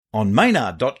on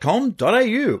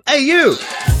maynard.com.au. AU!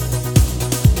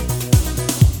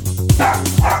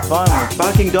 Finally,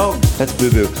 barking dogs. That's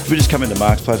Boo Boo. We just come into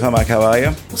Mark's place. Hi, Mark, how are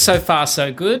you? So far,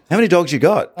 so good. How many dogs you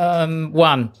got?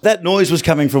 One. That noise was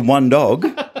coming from one dog.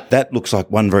 That looks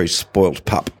like one very spoilt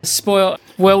pup. Spoiled,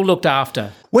 well looked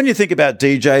after. When you think about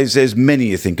DJs, there's many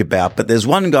you think about, but there's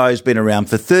one guy who's been around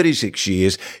for 36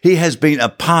 years. He has been a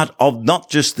part of not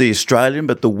just the Australian,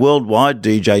 but the worldwide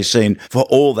DJ scene for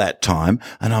all that time.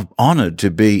 And I'm honoured to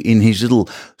be in his little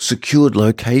secured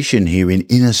location here in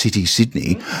inner city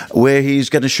Sydney, where he's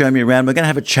going to show me around. We're going to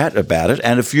have a chat about it.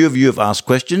 And a few of you have asked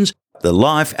questions, the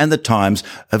life and the times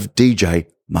of DJ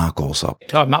Mark Alsop.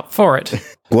 I'm up for it.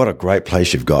 What a great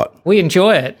place you've got. We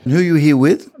enjoy it. And who are you here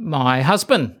with? My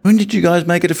husband. When did you guys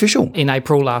make it official? In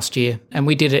April last year. And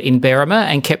we did it in Berrima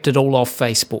and kept it all off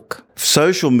Facebook.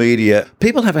 Social media,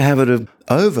 people have a habit of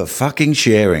over-fucking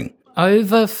sharing.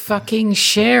 Over fucking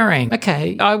sharing.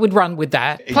 Okay, I would run with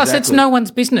that. Plus, it's Exactly. no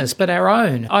one's business but our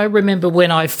own. I remember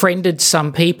when I friended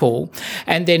some people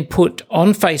and then put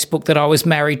on Facebook that I was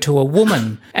married to a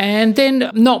woman. And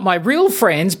then not my real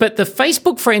friends, but the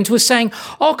Facebook friends were saying,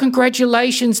 oh,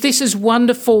 congratulations, this is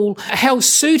wonderful. How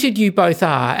suited you both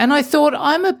are. And I thought,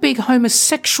 I'm a big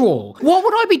homosexual. What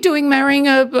would I be doing marrying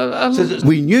a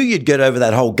We knew you'd get over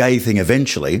that whole gay thing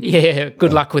eventually. Yeah,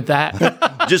 good luck with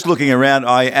that. Just looking around,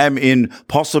 I am in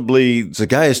possibly the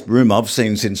gayest room I've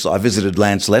seen since I visited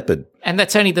Lance Leopard. And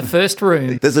that's only the first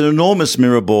room. There's an enormous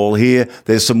mirror ball here.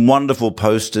 There's some wonderful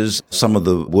posters. Some of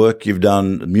the work you've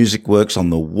done, music works on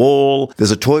the wall.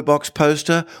 There's a toy box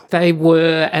poster. They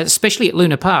were, especially at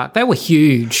Luna Park, they were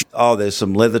huge. Oh, there's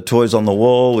some leather toys on the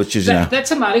wall, which is, That's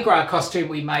a Mardi Gras costume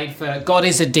we made for God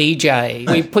is a DJ.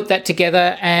 We put that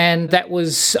together and that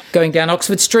was going down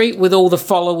Oxford Street with all the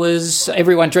followers,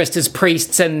 everyone dressed as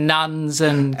priests and nuns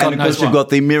and God and of knows course you've got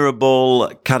the mirror ball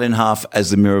cut in half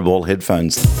as the mirror ball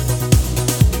headphones.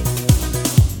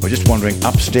 We're just wandering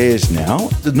upstairs now.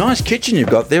 The nice kitchen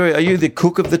you've got there. Are you the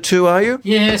cook of the two, are you?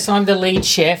 Yes, I'm the lead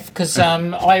chef because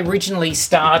I originally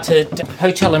started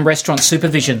hotel and restaurant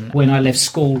supervision when I left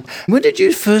school. When did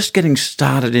you first getting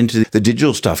started into the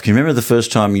digital stuff? Can you remember the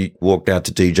first time you walked out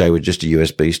to DJ with just a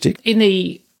USB stick? In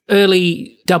the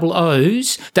early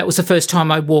 00s, that was the first time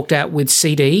I walked out with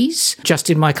CDs just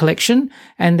in my collection.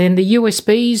 And then the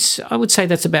USBs, I would say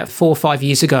that's about 4 or 5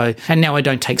 years ago. And now I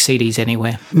don't take CDs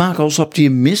anywhere. Mark Alsop, do you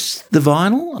miss the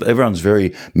vinyl? Everyone's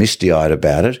very misty-eyed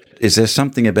about it. Is there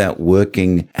something about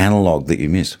working analog that you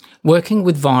miss? Working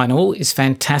with vinyl is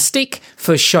fantastic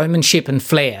for showmanship and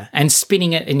flair, and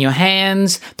spinning it in your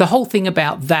hands. The whole thing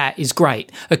about that is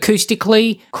great.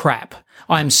 Acoustically, crap.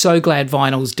 I'm so glad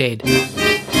vinyl's dead.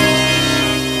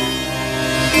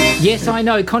 Yes, I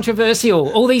know,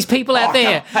 controversial. All these people out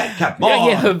there. Hey, come on.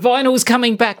 Yeah, vinyl's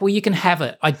coming back. Well, you can have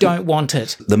it. I don't want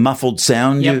it. The muffled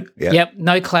sound? Yep,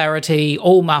 no clarity,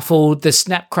 all muffled, the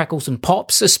snap, crackles and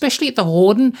pops, especially at the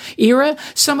Horden era.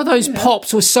 Some of those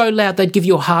pops were so loud they'd give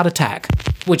you a heart attack,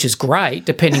 which is great,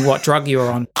 depending what drug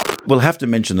you're on. We'll have to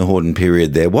mention the Horden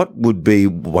period there. What would be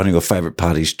one of your favourite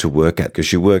parties to work at?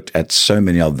 Because you worked at so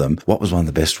many of them. What was one of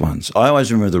the best ones? I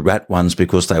always remember the Rat ones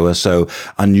because they were so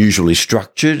unusually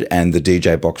structured and the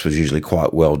DJ box was usually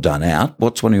quite well done out.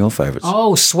 What's one of your favourites?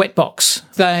 Oh, Sweatbox.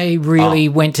 They really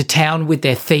went to town with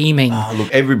their theming. Oh,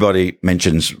 look, everybody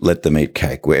mentions Let Them Eat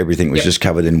Cake, where everything was just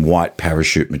covered in white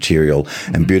parachute material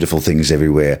and beautiful things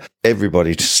everywhere.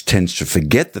 Everybody just tends to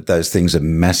forget that those things are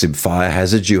massive fire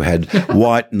hazards. You had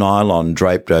white nylon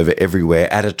draped over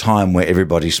everywhere at a time where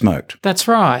everybody smoked. That's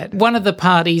right. One of the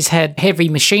parties had heavy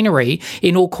machinery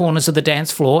in all corners of the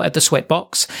dance floor at the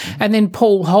Sweatbox. And then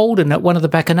Paul Holden at one of the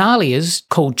Bacchanalias,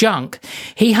 called Junk,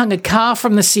 he hung a car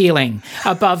from the ceiling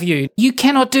above you. You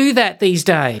cannot do that these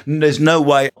days. There's no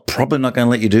way, probably not going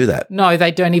to let you do that. No, they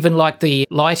don't even like the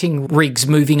lighting rigs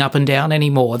moving up and down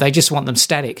anymore. They just want them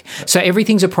static. So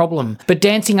everything's a problem. But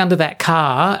dancing under that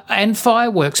car and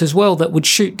fireworks as well that would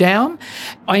shoot down,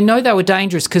 I know they were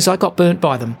dangerous because I got burnt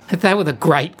by them. They were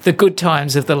the good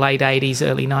times of the late 80s,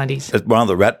 early 90s. At one of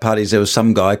the Rat parties, there was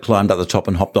some guy climbed up the top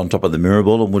and hopped on top of the mirror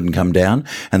ball and wouldn't come down,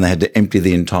 and they had to empty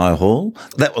the entire hall.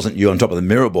 That wasn't you on top of the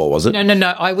mirror ball, was it? No.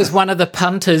 I was one of the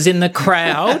punters in the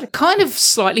crowd, kind of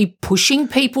slightly pushing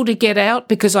people to get out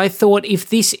because I thought if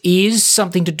this is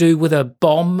something to do with a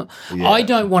bomb, I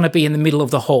don't want to be in the middle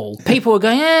of the hall. People were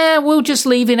going, we'll just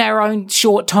leave in our own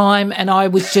short time. And I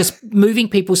was just moving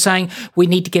people saying, we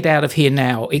need to get out of here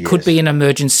now. It could be an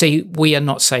emergency. We are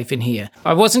not safe in here.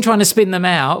 I wasn't trying to spin them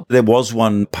out. There was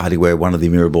one party where one of the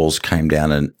mirror balls came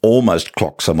down and almost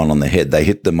clocked someone on the head. They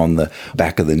hit them on the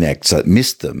back of the neck, so it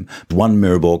missed them. One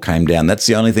mirror ball came down. That's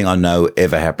the only thing I know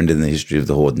ever happened in the history of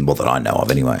the Horden, well, that I know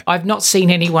of anyway. I've not seen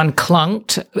any anyone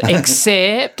clunked,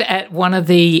 except at one of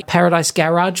the Paradise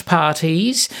Garage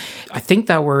parties. I think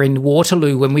they were in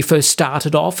Waterloo when we first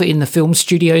started off in the film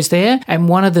studios there. And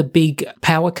one of the big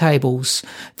power cables,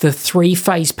 the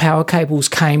 3-phase power cables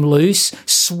came loose,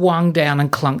 swung down and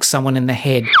clunked someone in the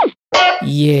head.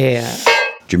 Yeah.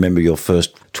 Do you remember your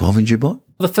first 12-inch you bought?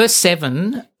 The first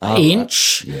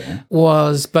 7-inch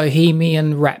was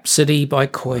Bohemian Rhapsody by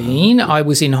Queen. I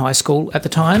was in high school at the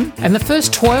time. And the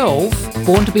first 12,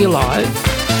 Born to Be Alive.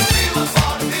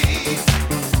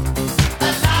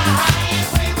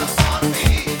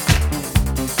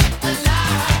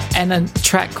 And a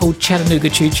track called Chattanooga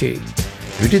Choo Choo.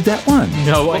 Who did that one?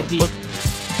 No idea.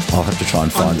 I'll have to try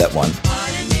and find that one.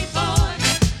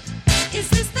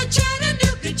 Is this the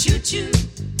Chattanooga Choo Choo?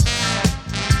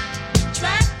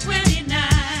 Track 29.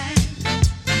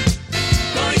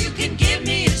 Or you can give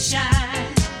me a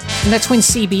shine. And that's when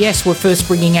CBS were first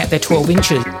bringing out their 12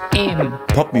 inches.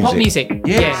 Pop music. Pop music.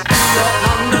 Yes.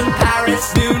 Yeah. London,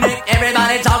 Paris, Munich,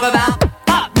 everybody talk about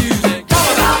pop music.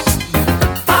 Talk about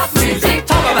pop music.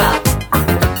 Talk about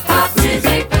pop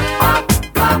music.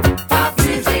 Pop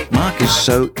music. Mark is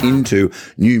so into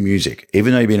new music.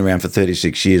 Even though you've been around for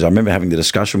 36 years, I remember having the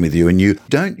discussion with you, and you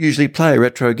don't usually play a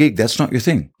retro gig. That's not your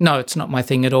thing. No, it's not my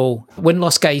thing at all. When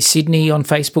Lost Gay Sydney on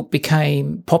Facebook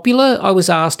became popular, I was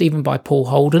asked even by Paul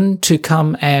Holden to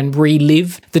come and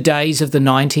relive the days of the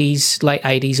 90s, late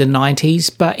 80s and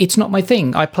 90s, but it's not my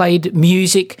thing. I played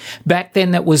music back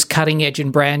then that was cutting edge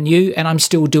and brand new, and I'm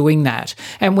still doing that.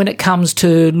 And when it comes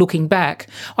to looking back,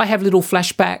 I have little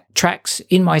flashback tracks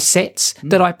in my sets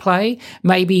that I play,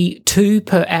 maybe 2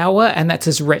 per hour, and that's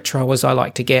as retro as I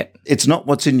like to get. It's not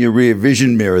what's in your rear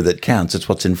vision mirror that counts. It's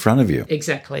what's in front of you.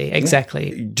 Exactly.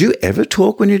 Do you ever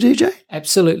talk when you DJ?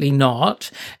 Absolutely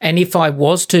not. And if I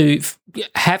was to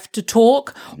have to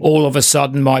talk, all of a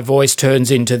sudden my voice turns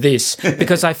into this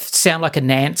because I sound like a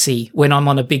Nancy when I'm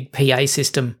on a big PA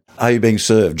system. Are you being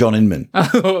served? John Inman.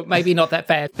 Maybe not that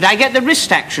bad. But I get the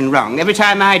wrist action wrong. Every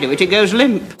time I do it, it goes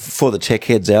limp. For the tech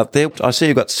heads out there, I see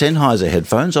you've got Sennheiser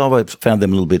headphones. I've found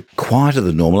them a little bit quieter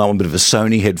than normal. I'm a bit of a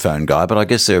Sony headphone guy, but I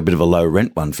guess they're a bit of a low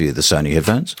rent one for you, the Sony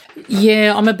headphones.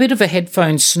 Yeah, I'm a bit of a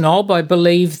headphone snob. I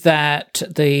believe that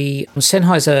the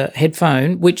Sennheiser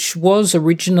headphone, which was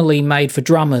originally made for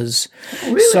drummers.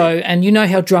 Oh, really? So, and you know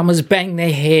how drummers bang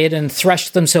their head and thrash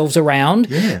themselves around?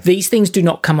 Yeah. These things do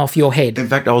not come off your head. In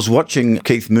fact, I was watching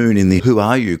Keith Moon in the Who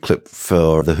Are You clip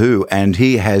for The Who, and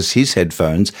he has his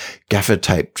headphones gaffer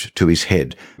taped to his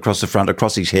head, across the front,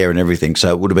 across his hair and everything,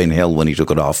 so it would have been hell when he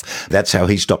took it off. That's how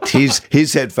he stopped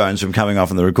his headphones from coming off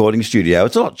in the recording studio.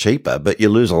 It's a lot cheaper, but you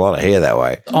lose a lot of hair that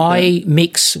way. I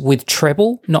mix with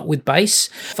treble, not with bass.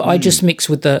 I just mix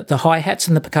with the hi-hats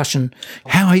and the percussion.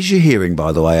 How is your hearing,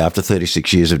 by the way, after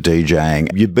 36 years of DJing?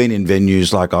 You've been in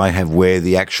venues like I have where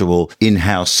the actual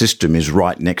in-house system is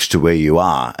right next to where you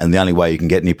are, and the only way you can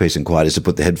get any peace and quiet is to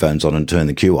put the headphones on and turn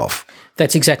the cue off.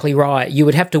 That's exactly right. You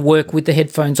would have to work with the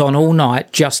headphones on all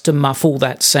night just to muffle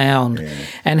that sound. Yeah.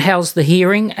 And how's the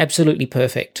hearing? Absolutely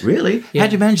perfect. Really? Yeah.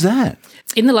 How'd you manage that?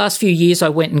 In the last few years, I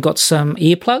went and got some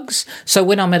earplugs. So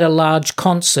when I'm at a large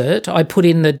concert, I put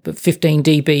in the 15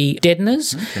 dB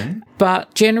deadeners. Okay.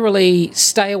 But generally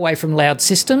stay away from loud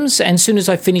systems. And as soon as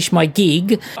I finish my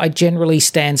gig, I generally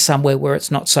stand somewhere where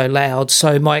it's not so loud.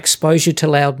 So my exposure to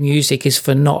loud music is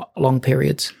for not long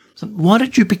periods. Why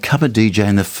did you become a DJ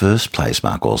in the first place,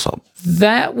 Mark Alsop?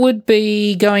 That would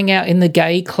be going out in the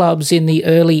gay clubs in the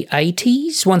early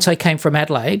 80s, once I came from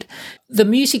Adelaide. The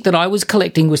music that I was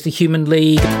collecting was the Human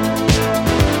League,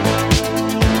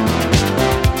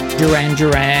 Duran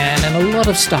Duran, and a lot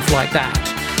of stuff like that.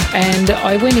 And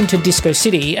I went into Disco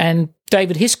City, and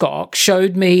David Hiscock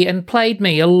showed me and played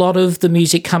me a lot of the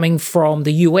music coming from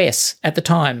the US at the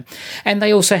time. And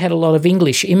they also had a lot of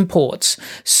English imports.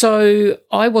 So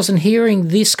I wasn't hearing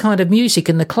this kind of music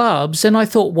in the clubs, and I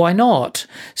thought, why not?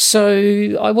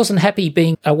 So I wasn't happy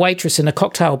being a waitress in a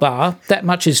cocktail bar. That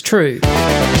much is true.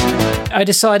 I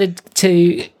decided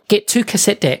to get 2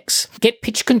 cassette decks, get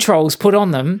pitch controls put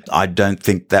on them. I don't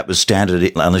think that was standard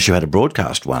unless you had a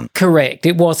broadcast one. Correct,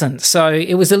 it wasn't. So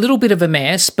it was a little bit of a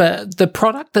mess, but the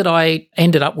product that I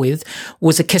ended up with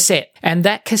was a cassette. And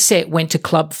that cassette went to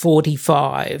Club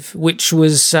 45, which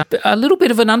was a little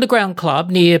bit of an underground club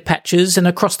near Patches and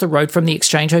across the road from the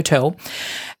Exchange Hotel.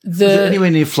 Is it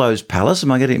anywhere near Flo's Palace?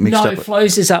 Am I getting it mixed up? No,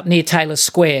 Flo's is up near Taylor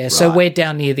Square, right. So we're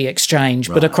down near the Exchange,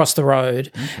 but across the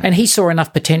road. Okay. And he saw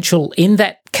enough potential in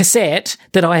that cassette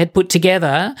that I had put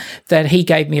together that he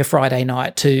gave me a Friday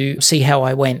night to see how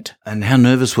I went. And how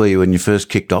nervous were you when you first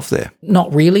kicked off there?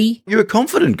 Not really. You're a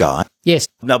confident guy. Yes.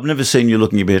 I've never seen you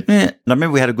looking a bit, And I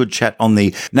remember we had a good chat on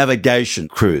the navigation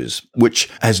cruise, which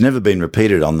has never been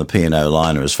repeated on the P&O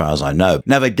liner as far as I know.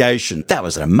 Navigation, that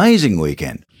was an amazing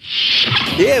weekend.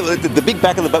 Yeah, well, the big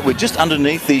back of the boat, we're just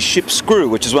underneath the ship's screw,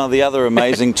 which is one of the other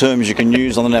amazing terms you can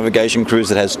use on the navigation cruise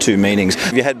that has two meanings.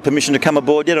 Have you had permission to come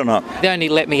aboard yet or not? They only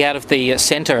let me out of the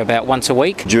centre about once a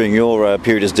week. During your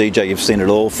period as DJ, you've seen it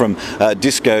all from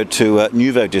disco to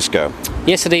nouveau disco.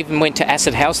 Yes, it even went to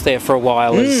Acid House there for a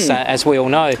while, as we all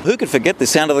know. Who could forget the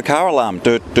sound of the car alarm?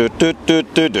 Doot, doot, doot,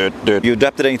 doot, doot, doot, doot. You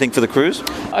adapted anything for the cruise?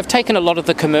 I've taken a lot of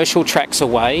the commercial tracks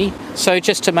away, so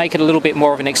just to make it a little bit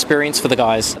more of an experience for the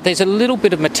guys. There's a little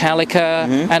bit of Metallica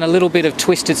and a little bit of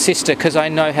Twisted Sister, because I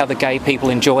know how the gay people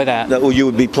enjoy that. Or you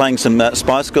would be playing some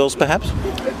Spice Girls, perhaps?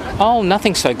 Oh,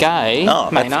 nothing so gay,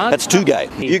 Maynard. That's too gay.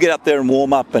 You get up there and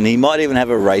warm up, and he might even have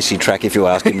a racy track if you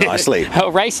ask him nicely. Oh,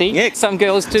 racy? Yeah. Some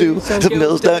girls do. Some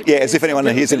girls don't. Yeah, as if anyone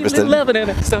here is interested. Loving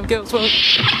it. Some girls won't.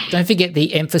 Don't forget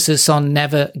the emphasis on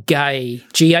navigay,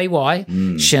 G-A-Y,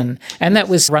 and that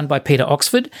was run by Peter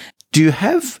Oxford. Do you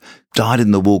have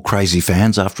dyed-in-the-wool crazy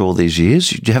fans after all these years?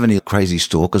 Do you have any crazy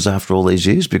stalkers after all these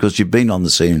years? Because you've been on the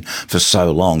scene for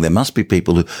so long. There must be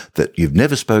people that you've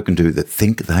never spoken to that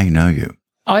think they know you.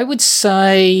 I would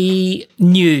say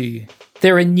new.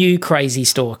 There are new crazy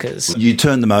stalkers. You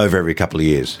turn them over every couple of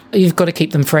years. You've got to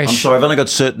keep them fresh. I'm sorry, I've only got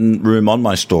certain room on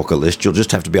my stalker list. You'll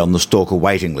just have to be on the stalker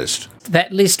waiting list.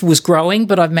 That list was growing,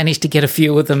 but I've managed to get a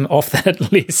few of them off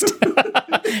that list.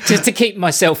 Just to keep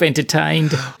myself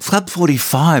entertained. Club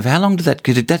 45, how long did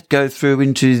that go through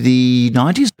into the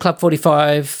 90s? Club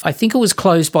 45, I think it was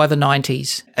closed by the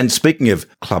 90s. And speaking of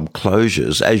club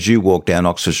closures, as you walk down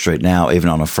Oxford Street now, even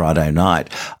on a Friday night,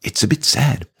 it's a bit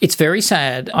sad. It's very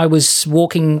sad. I was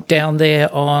walking down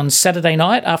there on Saturday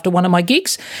night after one of my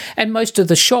gigs, and most of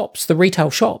the shops, the retail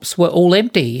shops, were all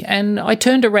empty. And I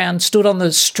turned around, stood on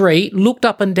the street, looked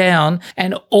up and down,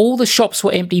 and all the shops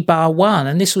were empty bar one,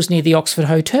 and this was near the Oxford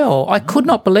Hotel. I could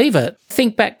not believe it.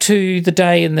 Think back to the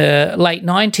day in the late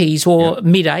 90s or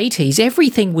mid-80s,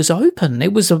 everything was open.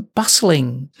 It was a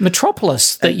bustling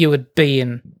metropolis that you would be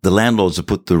in. The landlords have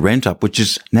put the rent up, which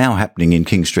is now happening in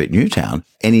King Street, Newtown.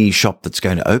 Any shop that's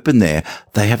going to open there,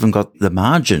 they haven't got the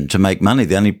margin to make money.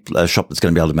 The only shop that's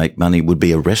going to be able to make money would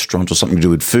be a restaurant or something to do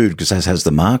with food, because that has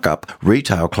the markup.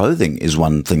 Retail clothing is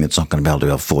one thing that's not going to be able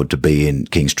to afford to be in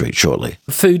King Street shortly.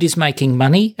 Food is making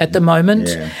money at the moment,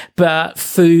 but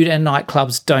food and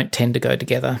nightclubs don't tend to go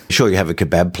together. Sure, you have a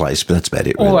kebab place, but that's about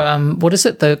it, really. Or, what is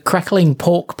it? The Crackling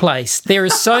Pork place. There are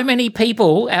so many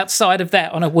people outside of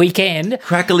that on a weekend.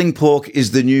 Crackling Pork is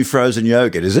the new frozen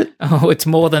yogurt, is it? Oh, it's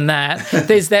more than that.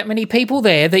 There's that many people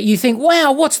there that you think,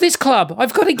 wow, what's this club?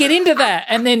 I've got to get into that.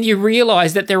 And then you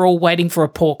realise that they're all waiting for a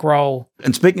pork roll.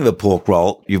 And speaking of a pork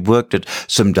roll, you've worked at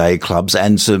some day clubs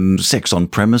and some sex on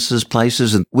premises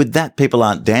places. And with that, people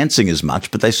aren't dancing as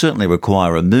much, but they certainly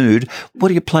require a mood. What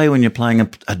do you play when you're playing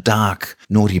a dark,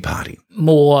 naughty party?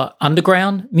 More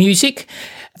underground music.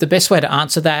 The best way to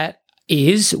answer that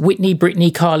is Whitney,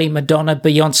 Britney, Kylie, Madonna,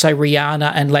 Beyonce,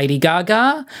 Rihanna and Lady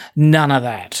Gaga. None of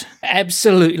that.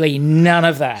 Absolutely none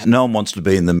of that. No one wants to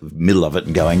be in the middle of it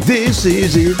and going, this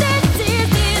is it.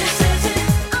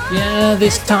 Yeah,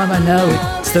 this time I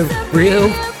know it's the real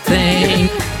thing.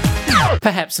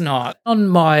 Perhaps not. On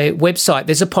my website,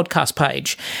 there's a podcast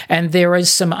page, and there is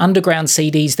some underground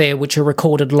CDs there which are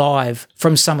recorded live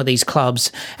from some of these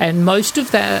clubs. And most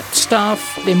of that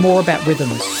stuff, they're more about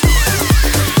rhythms.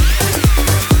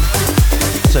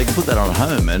 So you can put that on at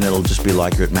home and it'll just be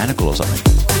like you're at Manacle or something.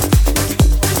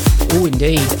 Oh,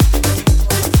 indeed.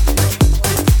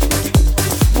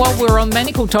 While we're on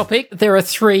Manacle topic, there are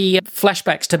 3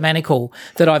 flashbacks to Manacle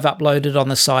that I've uploaded on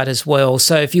the site as well.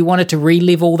 So if you wanted to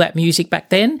relive all that music back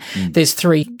then, there's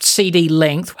 3 CD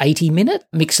length, 80-minute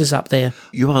mixes up there.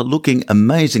 You are looking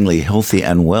amazingly healthy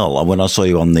and well. When I saw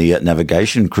you on the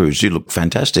navigation cruise, you look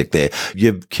fantastic there.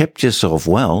 You've kept yourself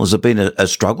well. Has it been a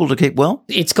struggle to keep well?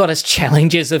 It's got its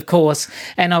challenges, of course.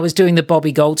 And I was doing the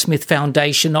Bobby Goldsmith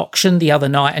Foundation auction the other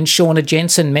night, and Shauna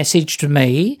Jensen messaged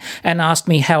me and asked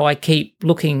me how I keep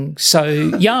looking so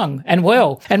young and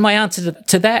well. And my answer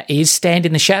to that is stand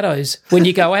in the shadows when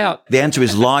you go out. The answer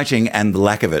is lighting and the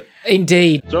lack of it.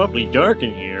 Indeed. It's awfully dark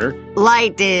in here.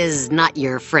 Light is not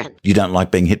your friend. You don't like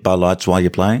being hit by lights while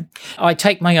you're playing? I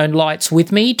take my own lights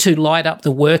with me to light up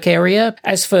the work area.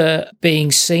 As for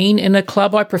being seen in a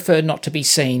club, I prefer not to be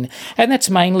seen. And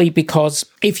that's mainly because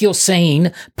if you're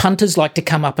seen, punters like to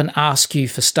come up and ask you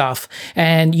for stuff.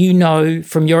 And you know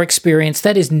from your experience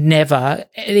that it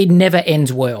never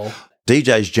ends well.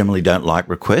 DJs generally don't like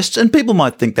requests, and people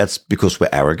might think that's because we're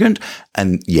arrogant.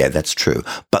 And yeah, that's true.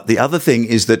 But the other thing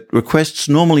is that requests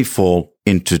normally fall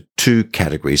into two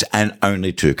categories and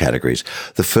only two categories.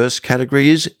 The first category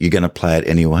is you're going to play it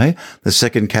anyway. The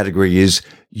second category is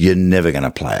you're never going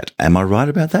to play it. Am I right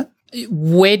about that?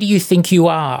 Where do you think you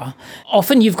are?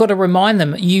 Often you've got to remind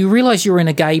them, you realise you're in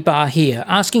a gay bar here.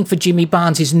 Asking for Jimmy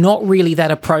Barnes is not really that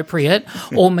appropriate,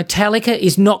 or Metallica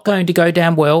is not going to go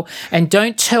down well. And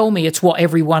don't tell me it's what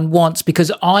everyone wants,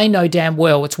 because I know damn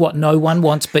well it's what no one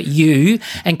wants but you.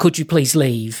 And could you please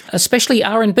leave? Especially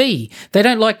R&B. They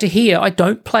don't like to hear, I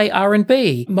don't play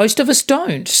R&B. Most of us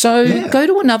don't. So go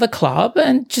to another club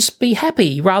and just be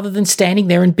happy rather than standing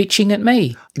there and bitching at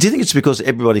me. Do you think it's because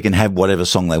everybody can have whatever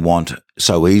song they want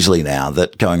so easily now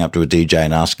that going up to a DJ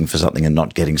and asking for something and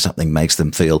not getting something makes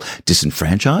them feel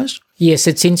disenfranchised? Yes,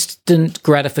 it's instant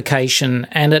gratification.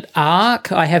 And at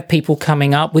ARC, I have people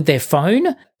coming up with their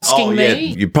phone asking me.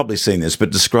 You've probably seen this, but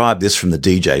describe this from the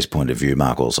DJ's point of view,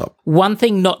 Mark Alsop. One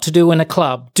thing not to do in a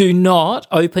club, do not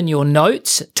open your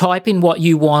notes, type in what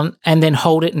you want, and then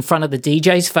hold it in front of the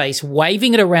DJ's face,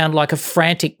 waving it around like a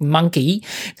frantic monkey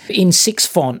in 6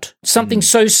 font. Something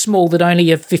so small that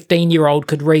only a 15-year-old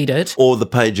could read it. Or the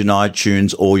page in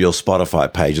iTunes or your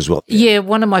Spotify page as well. Yeah,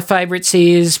 one of my favourites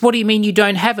is, what do you mean you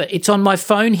don't have it? It's on my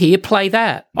phone here, play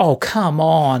that. Oh, come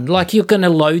on. Like you're going to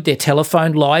load their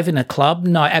telephone live in a club?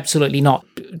 No, absolutely not.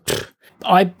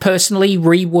 I personally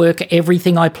rework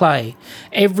everything I play.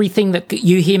 Everything that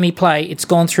you hear me play, it's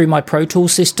gone through my Pro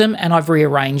Tools system and I've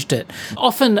rearranged it.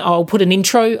 Often I'll put an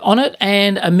intro on it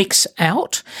and a mix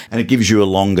out. And it gives you a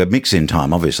longer mix-in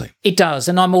time, obviously. It does,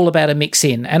 and I'm all about a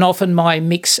mix-in. And often my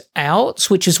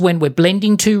mix-outs, which is when we're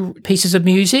blending two pieces of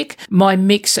music, my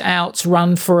mix-outs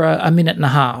run for a minute and a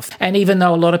half. And even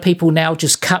though a lot of people now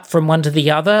just cut from one to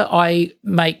the other, I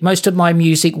make most of my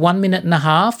music 1 minute and a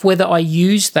half. Whether I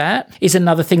use that is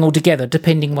another thing altogether,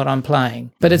 depending what I'm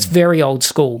playing. But it's very old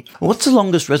school. What's the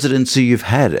longest residency you've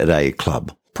had at a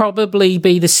club? Probably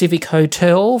be the Civic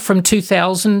Hotel from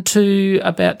 2000 to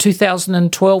about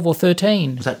 2012 or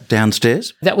 13. Was that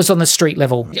downstairs? That was on the street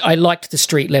level. I liked the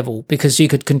street level because you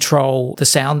could control the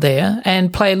sound there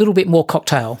and play a little bit more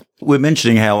cocktail. We're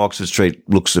mentioning how Oxford Street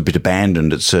looks a bit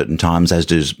abandoned at certain times, as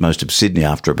does most of Sydney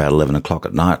after about 11 o'clock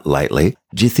at night lately.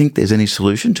 Do you think there's any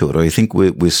solution to it, or do you think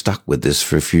we're stuck with this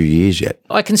for a few years yet?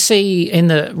 I can see in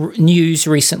the news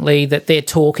recently that they're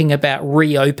talking about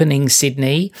reopening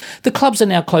Sydney. The clubs are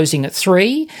now closing at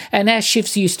 3, and our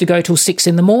shifts used to go till 6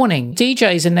 in the morning.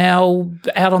 DJs are now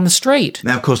out on the street.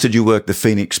 Now, of course, did you work the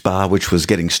Phoenix Bar, which was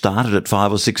getting started at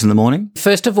 5 or 6 in the morning?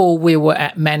 First of all, we were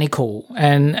at Manacle,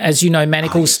 and as you know,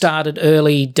 Manacle started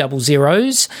early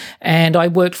 00s, and I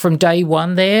worked from day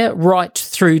one there right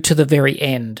through to the very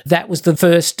end. That was the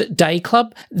first day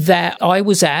club that I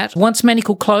was at. Once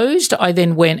Manacle closed, I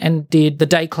then went and did the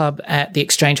day club at the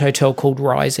Exchange Hotel called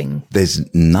Rising. There's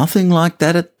nothing like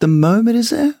that at the moment, is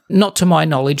there? Not to my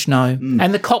knowledge, no.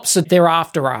 And the cops they're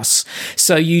after us.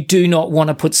 So you do not want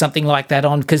to put something like that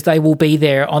on because they will be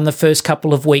there on the first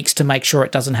couple of weeks to make sure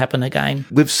it doesn't happen again.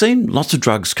 We've seen lots of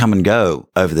drugs come and go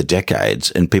over the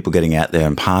decades and people getting out there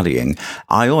and partying.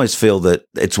 I always feel that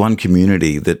it's one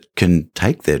community that can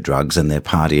take their drugs and their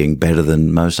partying better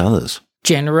than most others.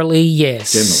 Generally,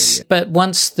 yes. But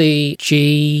once the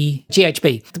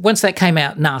GHB, once that came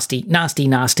out, nasty.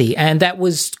 And that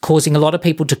was causing a lot of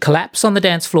people to collapse on the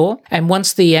dance floor. And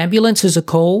once the ambulances are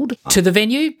called to the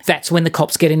venue, that's when the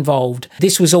cops get involved.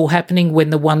 This was all happening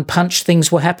when the one punch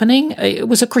things were happening. It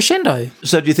was a crescendo.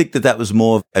 So do you think that that was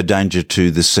more a danger to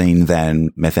the scene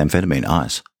than methamphetamine,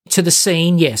 ice? To the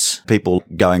scene, yes. People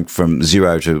going from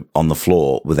 0 to on the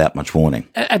floor without much warning.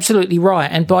 Absolutely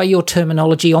right. And by your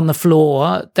terminology, on the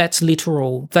floor, that's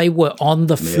literal. They were on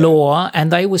the floor and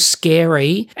they were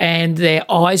scary and their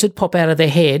eyes would pop out of their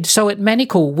head. So at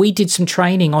Manacle, we did some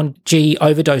training on G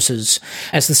overdoses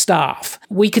as the staff.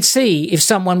 We could see if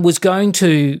someone was going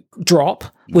to drop,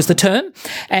 was the term,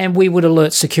 and we would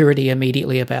alert security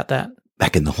immediately about that.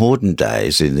 Back in the Horden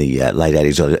days, in the late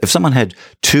 80s, if someone had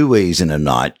 2 E's in a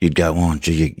night, you'd go, oh,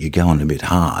 gee, you're going a bit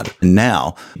hard. And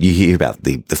now you hear about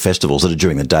the festivals that are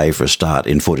during the day for a start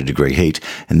in 40-degree heat,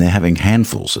 and they're having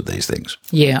handfuls of these things.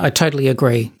 Yeah, I totally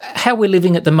agree. How we're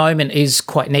living at the moment is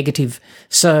quite negative.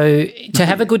 So to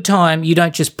have a good time, you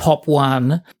don't just pop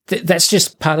one. That's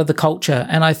just part of the culture.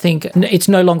 And I think it's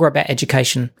no longer about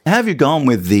education. How have you gone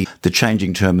with the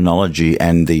changing terminology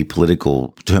and the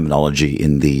political terminology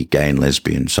in the gay and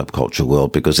lesbian subculture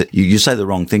world? Because you say the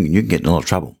wrong thing and you can get in a lot of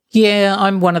trouble. Yeah,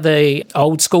 I'm one of the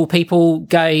old school people.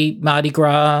 Gay Mardi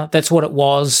Gras, that's what it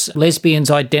was.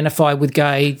 Lesbians identify with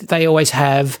gay. They always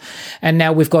have. And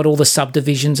now we've got all the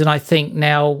subdivisions. And I think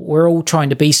now we're all trying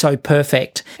to be so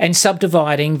perfect and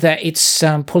subdividing that it's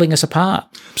pulling us apart.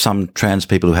 Some trans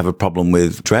people who have a problem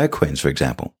with drag queens, for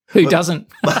example. Who doesn't?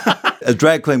 A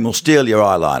drag queen will steal your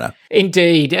eyeliner.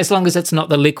 Indeed, as long as it's not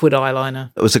the liquid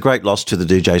eyeliner. It was a great loss to the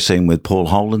DJ scene with Paul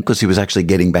Holden because he was actually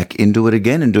getting back into it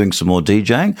again and doing some more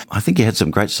DJing. I think he had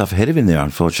some great stuff ahead of him there,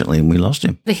 unfortunately, and we lost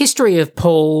him. The history of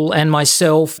Paul and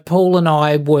myself, Paul and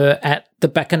I were at the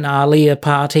Bacchanalia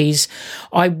parties.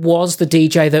 I was the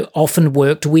DJ that often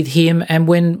worked with him, and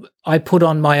when I put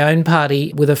on my own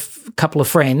party with a couple of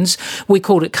friends, we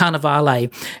called it Carnivale,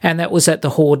 and that was at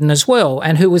the Horden as well.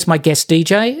 And who was my guest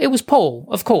DJ? It was Paul,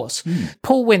 of course.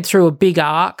 Paul went through a big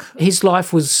arc. His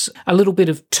life was a little bit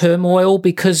of turmoil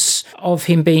because of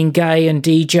him being gay and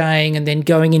DJing and then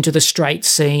going into the straight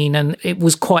scene, and it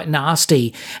was quite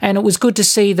nasty. And it was good to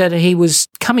see that he was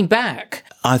coming back.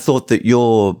 I thought that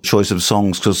your choice of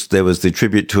songs, because there was the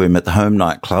tribute to him at the Home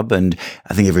nightclub, and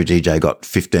I think every DJ got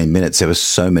 15 minutes. There were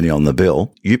so many on the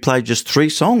bill. You played just 3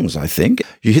 songs, I think.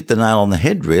 You hit the nail on the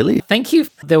head, really. Thank you.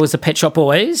 There was the Pet Shop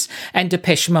Boys and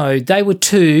Depeche Mode. They were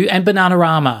 2, and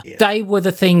Bananarama. Yeah. They were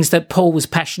the things that Paul was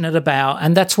passionate about,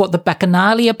 and that's what the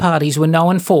Bacchanalia parties were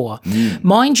known for.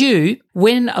 Mind you,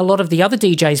 when a lot of the other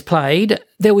DJs played,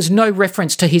 there was no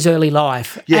reference to his early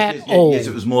life at all. Yes,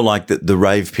 it was more like the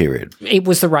rave period. It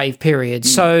was the rave period.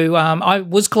 So I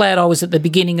was glad I was at the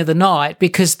beginning of the night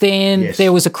because then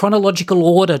there was a chronological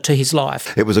order to his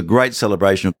life. It was a great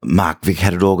celebration. Mark Vick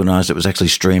had it organised. It was actually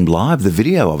streamed live. The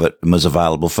video of it was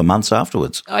available for months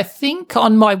afterwards. I think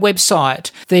on my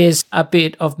website there's a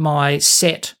bit of my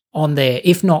set on there,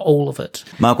 if not all of it.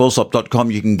 MarkAllsop.com,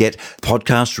 you can get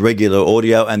podcast, regular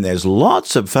audio, and there's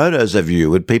lots of photos of you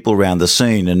with people around the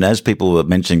scene. And as people were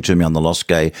mentioning to me on the Lost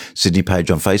Gay Sydney page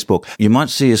on Facebook, you might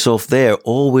see yourself there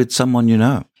or with someone you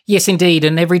know. Yes, indeed.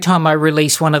 And every time I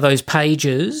release one of those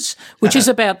pages, which is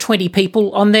about 20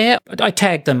 people on there, I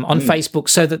tag them on Facebook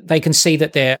so that they can see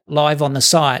that they're live on the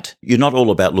site. You're not all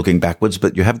about looking backwards,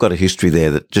 but you have got a history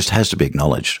there that just has to be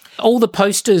acknowledged. All the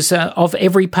posters of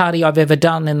every party I've ever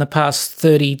done in the past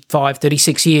 35,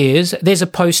 36 years, there's a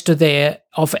poster there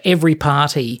of every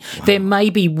party. Wow. There may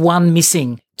be one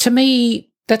missing. To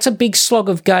me, that's a big slog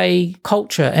of gay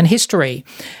culture and history.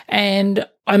 And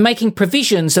I'm making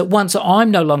provisions that once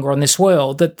I'm no longer on this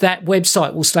world, that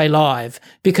website will stay live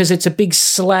because it's a big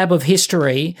slab of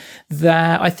history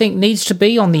that I think needs to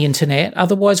be on the internet.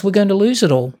 Otherwise, we're going to lose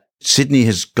it all. Sydney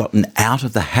has gotten out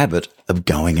of the habit of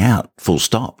going out, full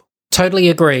stop. Totally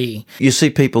agree. You see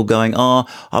people going,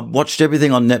 I've watched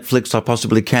everything on Netflix I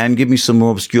possibly can. Give me some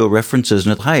more obscure references.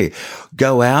 And hey,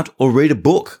 go out or read a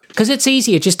book. Because it's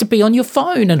easier just to be on your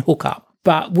phone and hook up.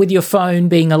 But with your phone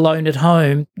being alone at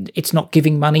home, it's not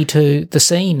giving money to the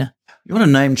scene. You want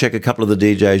to name check a couple of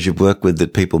the DJs you've worked with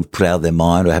that people put out of their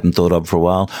mind or haven't thought of for a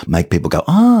while? Make people go,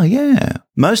 yeah.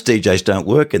 Most DJs don't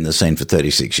work in the scene for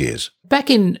 36 years. Back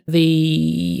in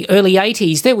the early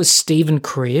 80s, there was Stephen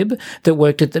Cribb that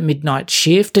worked at the Midnight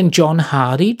Shift and John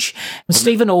Hardage, and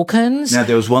Stephen Alkins. Now,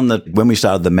 there was one that when we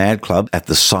started the Mad Club at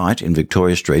the site in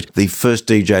Victoria Street, the first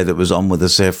DJ that was on with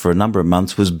us there for a number of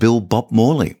months was Bill Bob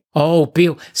Morley. Oh,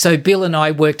 Bill. So Bill and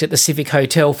I worked at the Civic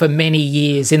Hotel for many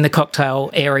years in the cocktail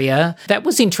area. That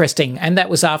was interesting. And that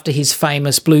was after his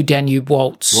famous Blue Danube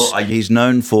Waltz. Well, he's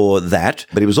known for that,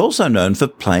 but he was also known for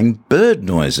playing bird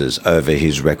noises over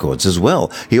his records as well.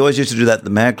 He always used to do that at the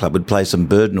Mad Club, would play some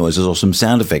bird noises or some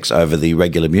sound effects over the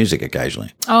regular music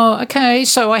occasionally. Oh, okay.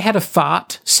 So I had a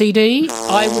fart CD.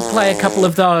 I would play a couple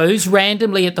of those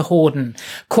randomly at the Horden,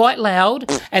 quite loud,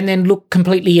 and then look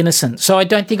completely innocent. So I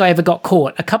don't think I ever got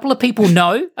caught. A couple of people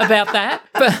know about that.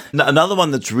 But another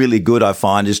one that's really good, I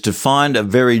find, is to find a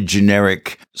very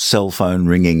generic cell phone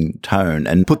ringing tone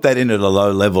and put that in at a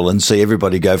low level and see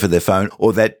everybody go for their phone,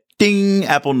 or that ding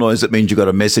Apple noise that means you got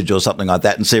a message or something like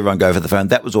that, and see everyone go for the phone.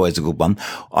 That was always a good one.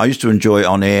 I used to enjoy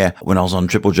on air when I was on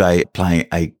Triple J playing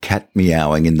a cat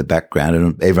meowing in the background,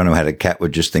 and everyone who had a cat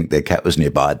would just think their cat was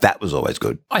nearby. That was always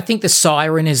good. I think the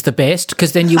siren is the best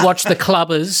because then you watch the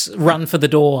clubbers run for the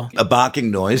door. A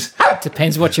barking noise.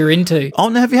 Depends what you're into. Oh,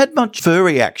 now, have you had much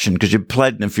furry action? Because you've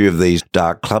played in a few of these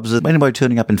dark clubs. Is anybody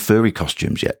turning up in furry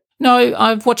costumes yet? No,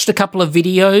 I've watched a couple of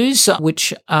videos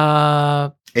which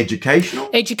are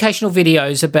Educational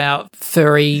videos about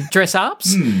furry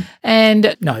dress-ups.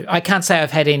 And no, I can't say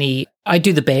I've had any I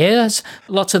do the Bears.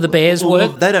 Lots of the Bears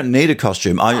work. They don't need a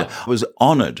costume. I was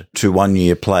honoured to one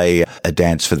year play a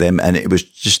dance for them, and it was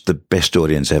just the best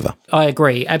audience ever. I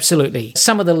agree, absolutely.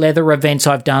 Some of the leather events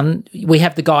I've done, we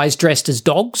have the guys dressed as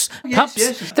dogs, pups.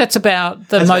 yes. That's about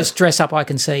the most dress up I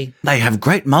can see. They have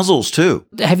great muzzles too.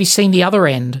 Have you seen the other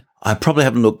end? I probably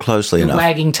haven't looked closely enough.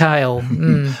 Wagging tail.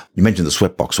 Mm. You mentioned the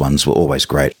sweatbox ones were always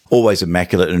great, always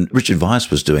immaculate, and Richard Weiss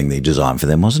was doing the design for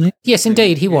them, wasn't he? Yes,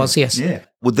 indeed, he was, yes. Yeah.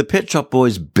 Would the Pet Shop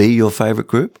Boys be your favourite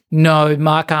group? No,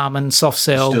 Mark Arman, Soft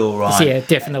Cell. Still right. Yeah,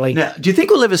 definitely. Now, do you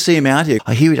think we'll ever see him out here?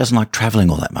 I hear he doesn't like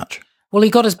travelling all that much. Well, he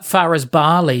got as far as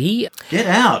Bali. Get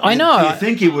out. I know. Do you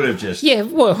think he would have just... Yeah,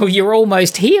 well, you're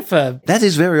almost here for... That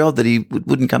is very odd that he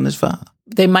wouldn't come this far.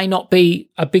 There may not be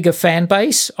a bigger fan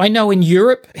base. I know in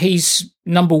Europe he's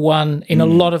number one in a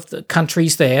lot of the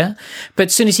countries there. But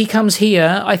as soon as he comes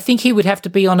here, I think he would have to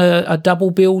be on a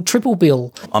double bill, triple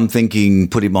bill. I'm thinking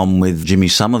put him on with Jimmy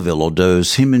Somerville, or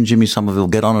does him and Jimmy Somerville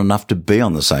get on enough to be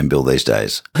on the same bill these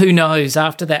days? Who knows?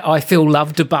 After that I Feel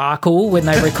Love debacle when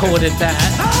they recorded that.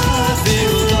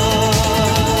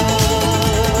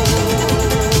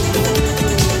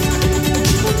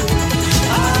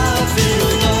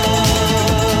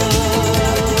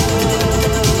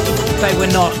 They were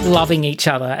not loving each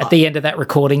other at the end of that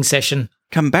recording session.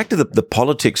 Come back to the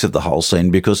politics of the whole scene,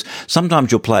 because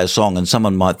sometimes you'll play a song and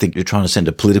someone might think you're trying to send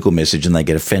a political message and they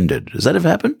get offended. Does that ever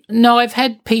happen? No, I've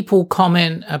had people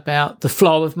comment about the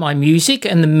flow of my music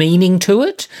and the meaning to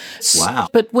it. Wow.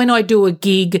 But when I do a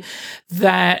gig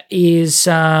that is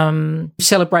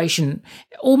celebration,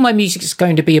 all my music is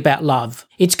going to be about love.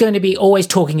 It's going to be always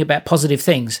talking about positive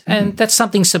things. And that's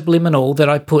something subliminal that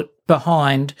I put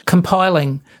behind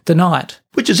compiling the night.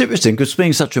 Which is interesting, because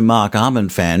being such a Mark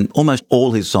Arman fan, almost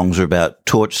all his songs are about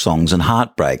torch songs, and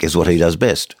heartbreak is what he does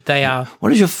best. They are.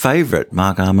 What is your favourite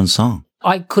Mark Arman song?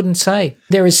 I couldn't say.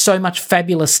 There is so much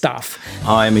fabulous stuff.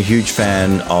 I am a huge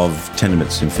fan of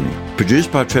Tenement Symphony.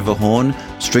 Produced by Trevor Horn,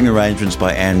 string arrangements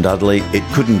by Ann Dudley. It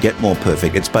couldn't get more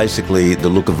perfect. It's basically the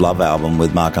Look of Love album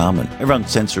with Mark Arman. Everyone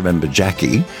tends to remember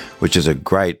Jackie, which is a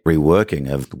great reworking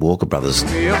of the Walker Brothers.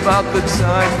 About the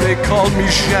time they called me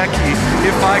Shacky.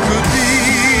 If I could be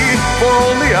for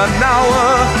only an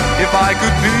hour, if I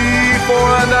could be for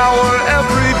an hour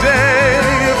every day,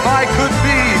 if I could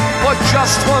be for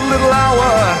just one little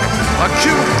hour, a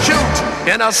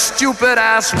cute in a stupid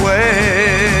ass way.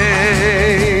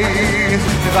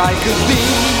 If I could be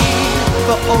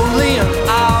for only an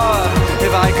hour,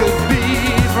 if I could be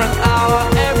for an hour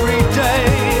every day,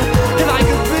 if I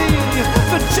could be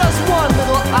for just one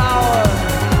little hour,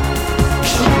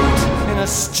 cute in a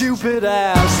stupid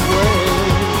ass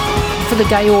way. For the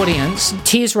gay audience,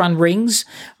 Tears Run Rings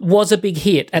was a big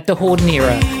hit at the Horden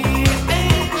era.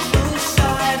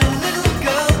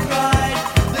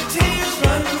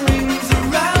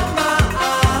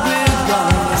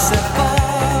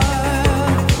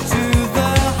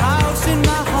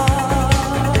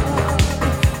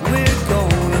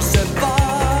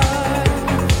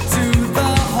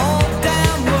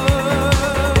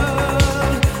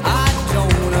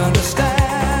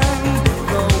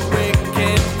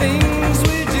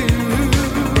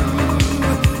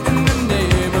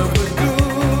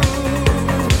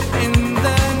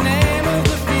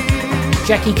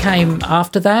 Jackie came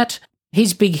after that.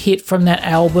 His big hit from that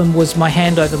album was My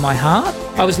Hand Over My Heart.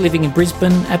 I was living in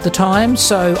Brisbane at the time,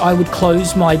 so I would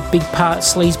close my big part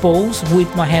sleazeballs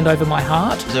with My Hand Over My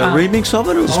Heart. Is there a remix of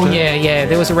it? Or Oh, yeah,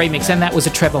 there was a remix, and that was a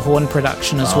Trevor Horn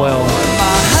production as well.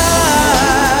 My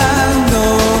hand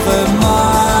over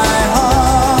my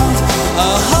heart,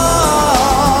 a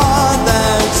heart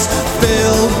that's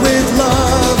filled with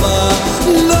love, a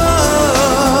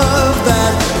love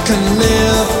that can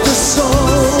lift the soul,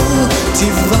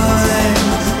 divine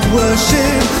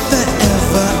worship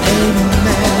forever,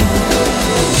 amen.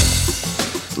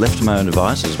 Left to My Own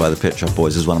Devices by the Pet Shop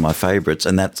Boys is one of my favourites,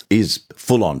 and that is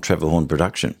full-on Trevor Horn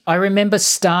production. I remember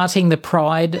starting the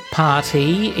Pride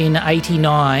party in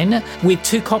 '89 with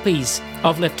 2 copies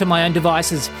of Left to My Own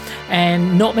Devices,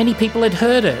 and not many people had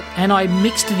heard it, and I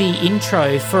mixed the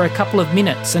intro for a couple of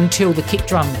minutes until the kick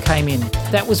drum came in.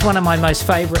 That was one of my most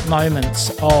favourite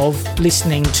moments of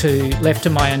listening to Left to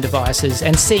My Own Devices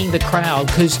and seeing the crowd,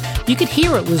 because you could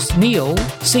hear it was Neil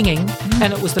singing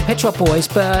and it was the Pet Shop Boys,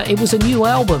 but it was a new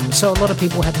album, so a lot of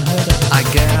people hadn't heard it. I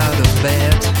get out of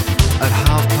bed at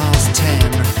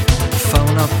 10:30,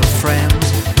 phone up a friend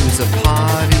who's a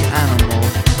party animal,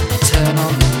 turn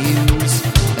on the news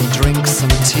and drink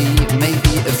some tea.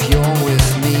 Maybe if you're with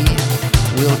me,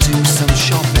 we'll do some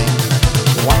shopping.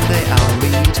 One day I'll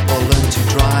read or learn to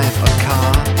drive a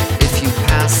car. If you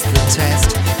pass the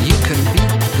test, you can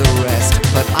beat the rest,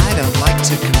 but I don't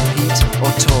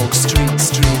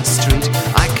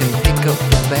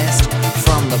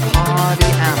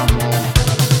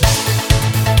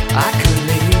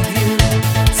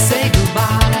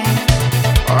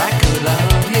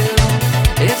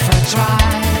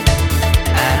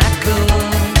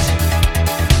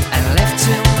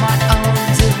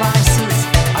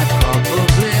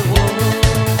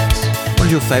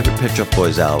was your favourite Pet Shop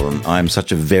Boys album? I'm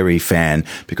such a very fan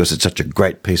because it's such a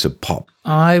great piece of pop.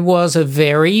 I was a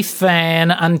very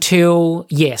fan until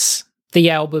Yes, the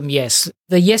album Yes.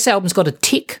 The Yes album's got a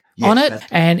tick on it,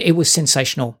 and it was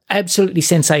sensational. Absolutely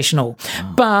sensational.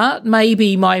 But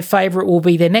maybe my favourite will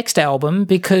be their next album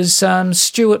because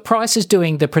Stuart Price is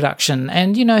doing the production.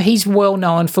 And, you know, he's well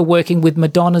known for working with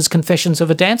Madonna's Confessions of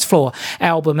a Dance Floor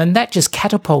album, and that just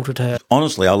catapulted her.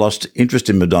 Honestly, I lost interest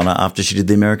in Madonna after she did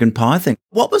the American Pie thing.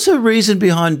 What was her reason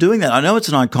behind doing that? I know it's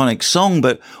an iconic song,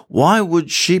 but why would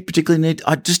she particularly need...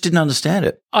 I just didn't understand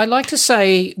it. I like to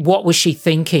say, what was she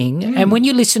thinking? And when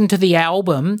you listen to the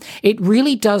album, it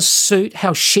really does suit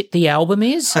how shit the album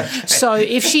is. So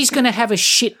if she's going to have a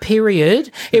shit period,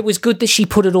 it was good that she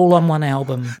put it all on one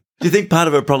album. Do you think part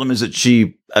of her problem is that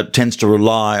she tends to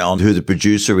rely on who the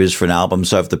producer is for an album?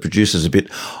 So if the producer's a bit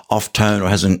off tone or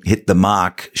hasn't hit the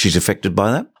mark, she's affected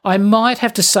by that? I might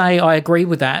have to say I agree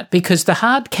with that because the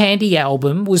Hard Candy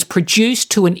album was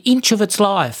produced to an inch of its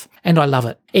life, and I love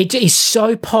it. It is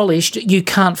so polished, you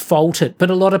can't fault it, but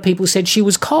a lot of people said she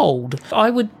was cold. I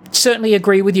would certainly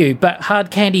agree with you, but Hard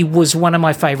Candy was one of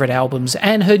my favourite albums,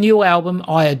 and her new album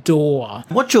I adore.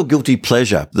 What's your guilty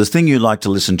pleasure? The thing you like to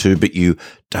listen to but you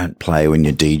don't play when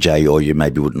you DJ, or you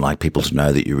maybe wouldn't like people to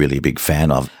know that you're really a big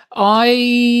fan of?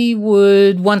 I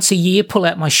would once a year pull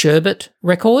out my Sherbet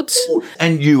records.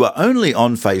 And you were only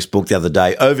on Facebook the other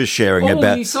day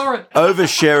oversharing you saw it.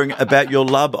 oversharing about your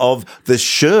love of the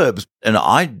Sherbs. And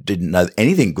I didn't know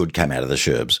anything good came out of the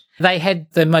Sherbs. They had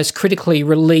the most critically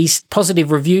released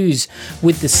positive reviews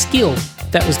with The Skill.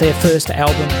 That was their first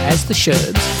album as the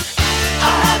Sherbs.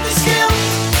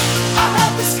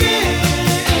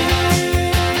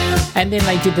 And then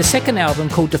they did the second album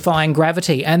called Defying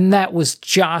Gravity, and that was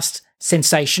just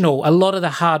sensational. A lot of the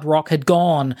hard rock had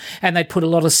gone, and they'd put a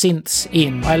lot of synths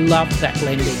in. I loved that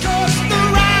blending.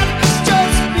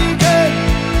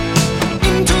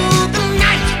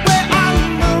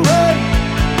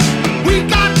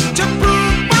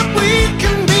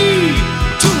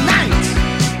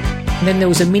 And then there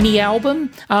was a mini album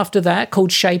after that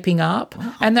called Shaping Up,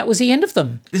 and that was the end of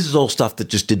them. This is all stuff that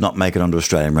just did not make it onto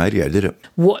Australian radio, did it?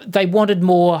 They wanted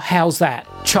more, how's that,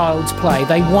 Child's Play.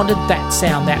 They wanted that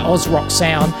sound, that Oz rock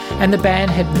sound, and the band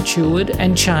had matured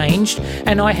and changed,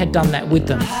 and I had done that with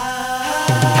them.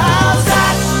 How's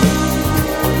that?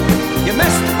 You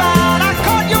missed the ball, I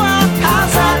caught you out.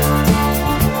 How's that?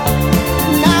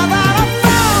 Now that I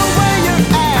found where you're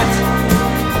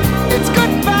at, it's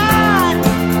goodbye.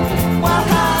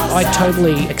 I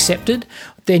totally accepted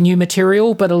their new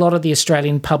material, but a lot of the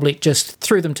Australian public just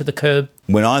threw them to the curb.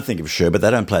 When I think of Sherbet, they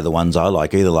don't play the ones I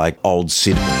like either, like Old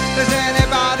Sid Does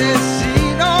anybody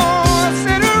see no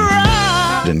sit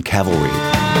around? and Cavalry.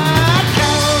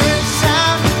 Cavalry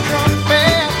sound the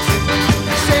trumpet.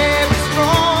 Say we're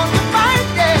strong and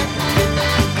mighty.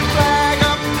 Flag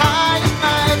up high and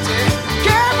mighty.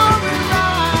 Cavalry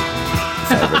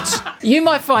ride. You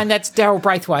might find that's Daryl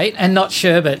Braithwaite and not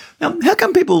Sherbet. Now, how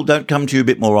come people don't come to you a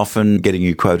bit more often, getting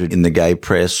you quoted in the gay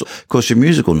press? Of course, your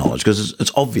musical knowledge, because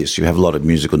it's obvious you have a lot of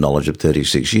musical knowledge of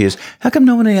 36 years. How come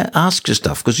no one asks you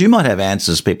stuff? Because you might have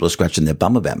answers people are scratching their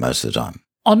bum about most of the time.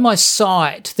 On my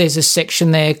site, there's a section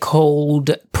there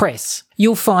called Press.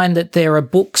 You'll find that there are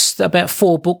books, about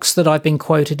 4 books that I've been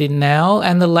quoted in now,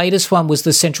 and the latest one was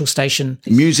the Central Station.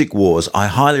 Music Wars, I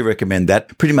highly recommend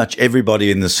that. Pretty much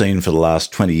everybody in the scene for the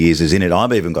last 20 years is in it.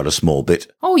 I've even got a small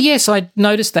bit. Oh, yes, I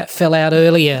noticed that fell out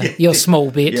earlier, your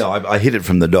small bit. Yeah, I hid it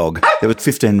from the dog. There were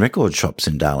 15 record shops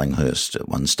in Darlinghurst at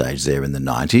one stage there in the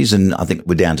 90s, and I think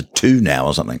we're down to 2 now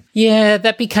or something. Yeah,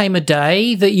 that became a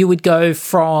day that you would go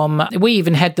from, we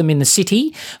even had them in the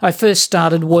city. I first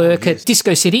started work at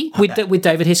Disco City with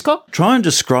David Hiscock. Try and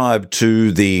describe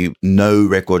to the no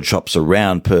record shops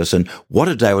around person what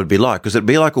a day would be like, because it'd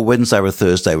be like a Wednesday or a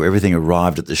Thursday where everything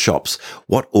arrived at the shops.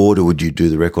 What order would you do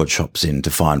the record shops in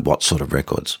to find what sort of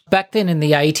records? Back then in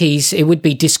the 80s, it would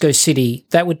be Disco City.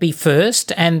 That would be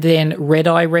first, and then Red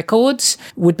Eye Records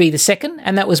would be the second,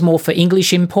 and that was more for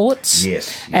English imports.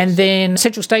 Yes. And then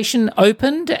Central Station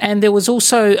opened, and there was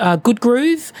also Good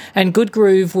Groove, and Good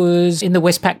Groove was in the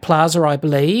Westpac Plaza, I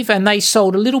believe, and they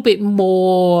sold a little bit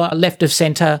more left of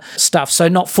centre stuff, so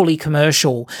not fully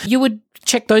commercial. You would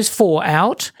check those 4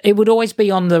 out. It would always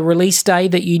be on the release day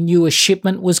that you knew a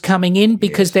shipment was coming in,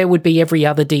 because there would be every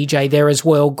other DJ there as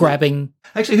well grabbing.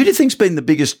 Actually, who do you think's been the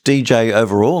biggest DJ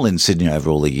overall in Sydney over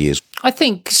all the years? I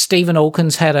think Stephen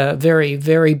Alkins had a very,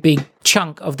 very big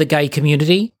chunk of the gay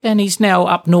community, and he's now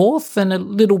up north and a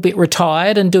little bit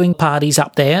retired and doing parties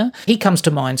up there. He comes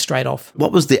to mind straight off.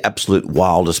 What was the absolute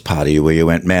wildest party where you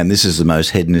went, man, this is the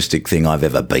most hedonistic thing I've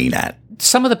ever been at?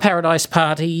 Some of the Paradise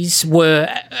parties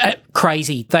were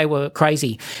crazy. They were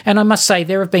crazy. And I must say,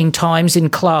 there have been times in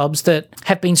clubs that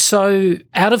have been so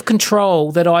out of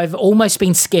control that I've almost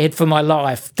been scared for my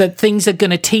life, that things are going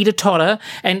to teeter-totter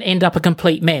and end up a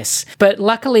complete mess. But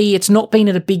luckily, it's not been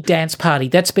at a big dance party.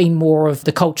 That's been more of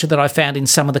the culture that I found in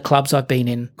some of the clubs I've been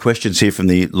in. Questions here from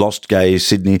the Lost Gay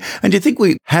Sydney. And do you think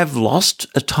we have lost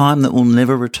a time that will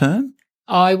never return?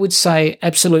 I would say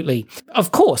absolutely.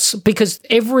 Of course, because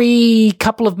every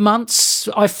couple of months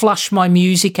I flush my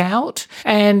music out,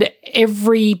 and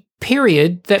every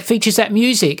period that features that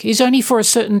music is only for a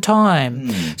certain time.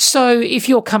 So if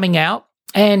you're coming out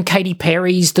and Katy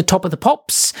Perry's the top of the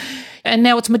pops, and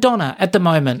now it's Madonna at the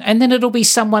moment, and then it'll be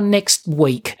someone next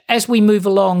week. As we move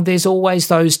along, there's always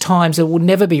those times that will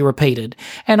never be repeated.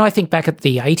 And I think back at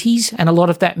the 80s and a lot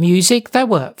of that music, they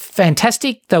were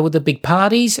fantastic. They were the big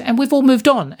parties, and we've all moved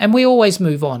on, and we always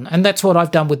move on. And that's what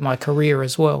I've done with my career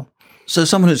as well. So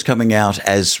someone who's coming out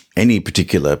as any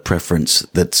particular preference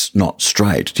that's not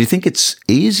straight, do you think it's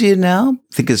easier now?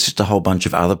 I think it's just a whole bunch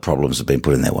of other problems have been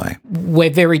put in their way. We're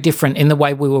very different in the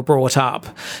way we were brought up.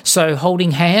 So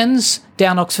holding hands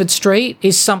down Oxford Street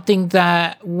is something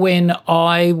that when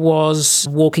I was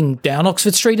walking down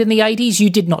Oxford Street in the 80s, you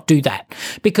did not do that,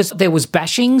 because there was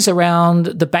bashings around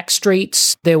the back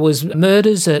streets, there was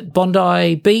murders at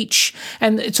Bondi Beach,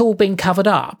 and it's all been covered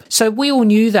up. So we all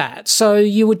knew that. So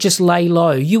you would just lay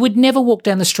low. You would never walk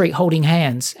down the street holding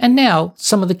hands. And now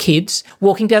some of the kids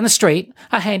walking down the street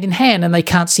are hand in hand, and they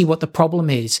can't see what the problem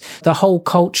is. The whole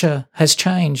culture has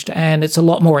changed, and it's a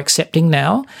lot more accepting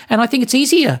now. And I think it's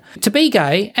easier to be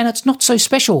gay, and it's not so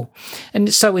special.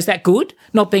 And so is that good,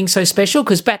 not being so special?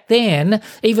 Because back then,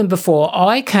 even before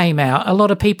I came out, a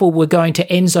lot of people were going to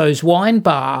Enzo's wine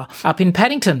bar up in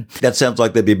Paddington. That sounds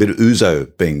like there'd be a bit of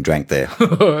ouzo being drank there.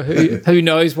 Who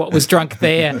knows what was drunk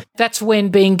there? That's when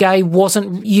being gay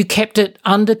wasn't, you kept it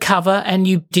undercover, and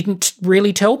you didn't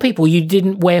really tell people. You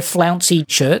didn't wear flouncy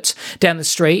shirts down the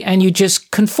street, and you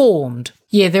just conformed.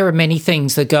 Yeah, there are many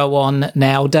things that go on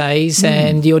nowadays,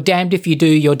 and you're damned if you do,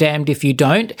 you're damned if you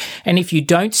don't. And if you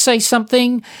don't say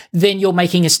something, then you're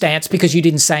making a stance because you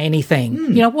didn't say anything.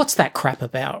 You know, what's that crap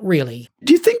about, really?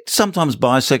 Do you think sometimes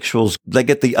bisexuals, they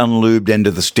get the unlubed end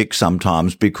of the stick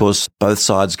sometimes because both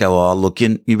sides go, oh, look,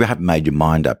 you haven't made your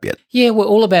mind up yet? Yeah, we're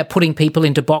all about putting people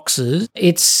into boxes.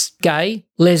 It's gay,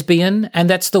 lesbian, and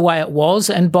that's the way it was,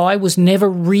 and bi was never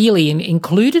really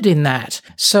included in that.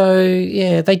 So,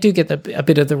 yeah, they do get a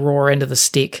bit of the raw end of the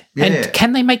stick. Yeah. And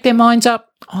can they make their minds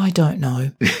up? I don't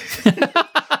know.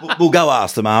 We'll go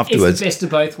ask them afterwards. It's the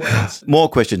best of both worlds. More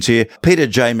questions here. Peter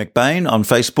J. McBain on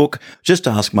Facebook. Just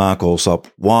ask Mark Alsop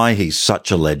why he's such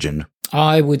a legend.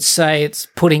 I would say it's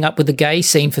putting up with the gay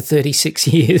scene for 36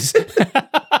 years.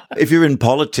 If you're in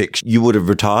politics, you would have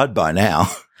retired by now.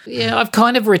 Yeah, I've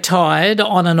kind of retired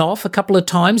on and off a couple of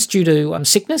times due to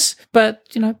sickness, but,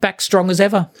 back strong as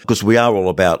ever. Because we are all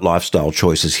about lifestyle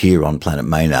choices here on Planet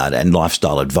Maynard and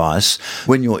lifestyle advice.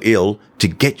 When you're ill, to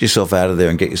get yourself out of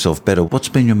there and get yourself better, what's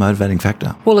been your motivating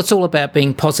factor? Well, it's all about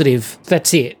being positive.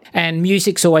 That's it. And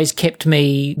music's always kept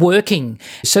me working.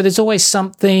 So there's always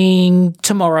something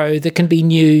tomorrow that can be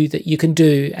new that you can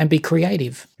do and be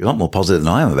creative. You're a lot more positive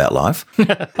than I am about life.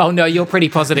 Oh, no, you're pretty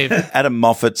positive. Adam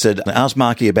Moffat said, ask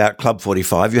Marky about Club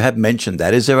 45. You have mentioned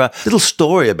that. Is there a little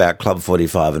story about Club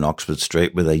 45 in Oxford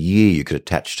Street with a year you could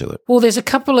attach to it? Well, there's a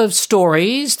couple of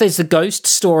stories. There's the ghost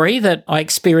story that I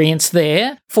experienced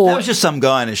there. That was just some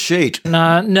guy in a sheet.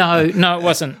 No, it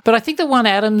wasn't. But I think the one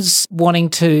Adam's wanting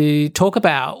to talk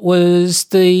about was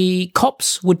the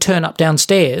cops would turn up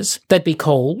downstairs. They'd be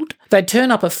called. They'd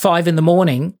turn up at 5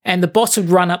 a.m, and the boss would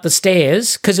run up the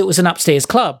stairs because it was an upstairs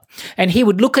club. And he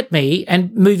would look at me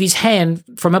and move his hand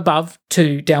from above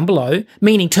to down below,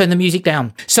 meaning turn the music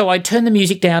down. So I'd turn the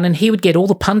music down, and he would get all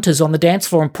the punters on the dance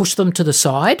floor and push them to the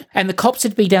side. And the cops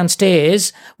would be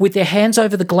downstairs with their hands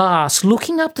over the glass,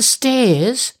 looking up the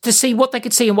stairs to see what they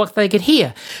could see and what they could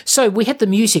hear. So we had the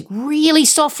music really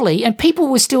softly, and people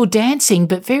were still dancing,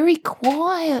 but very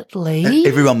quietly.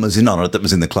 Everyone was in on it that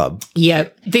was in the club. Yeah,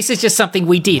 this is just something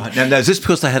we did. Right. Now, is this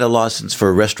because they had a license for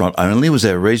a restaurant only? Was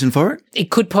there a reason for it? It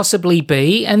could possibly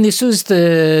be. And this was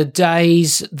the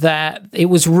days that it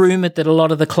was rumoured that a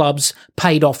lot of the clubs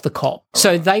paid off the cop.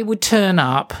 So they would turn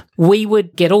up. We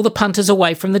would get all the punters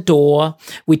away from the door.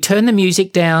 We'd turn the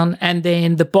music down, and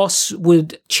then the boss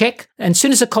would check. And as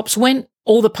soon as the cops went,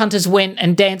 all the punters went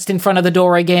and danced in front of the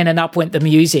door again, and up went the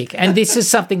music. And this is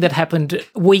something that happened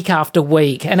week after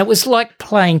week. And it was like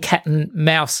playing cat and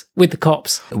mouse with the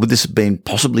cops. Would this have been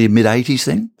possibly a mid-80s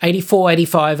thing? 84,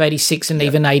 85, 86, and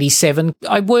even 87.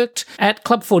 I worked at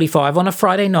Club 45 on a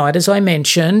Friday night, as I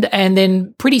mentioned, and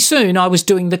then pretty soon I was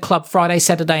doing the club Friday,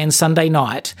 Saturday, and Sunday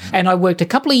night. And I worked a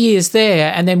couple of years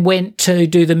there and then went to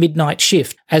do the midnight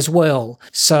shift as well.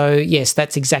 So, yes,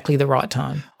 that's exactly the right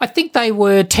time. I think they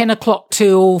were 10 o'clock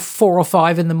till 4 or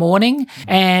 5 in the morning.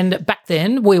 And back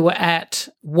then we were at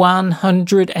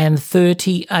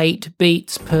 138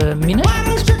 beats per minute.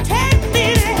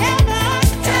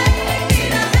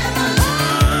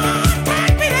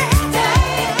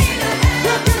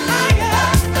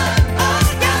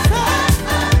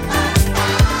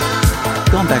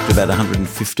 Gone back to about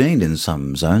 115 in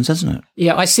some zones, hasn't it?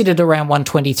 Yeah, I sit at around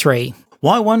 123.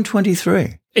 Why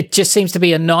 123? It just seems to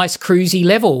be a nice cruisy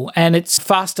level, and it's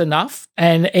fast enough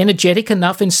and energetic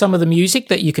enough in some of the music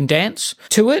that you can dance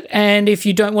to it. And if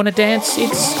you don't want to dance,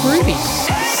 it's groovy.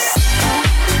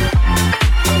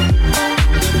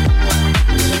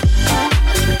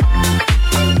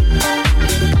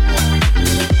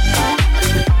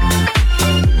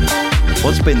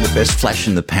 What's been the best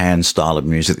flash-in-the-pan style of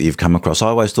music that you've come across? I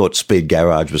always thought Speed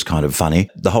Garage was kind of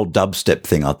funny. The whole dubstep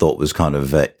thing I thought was kind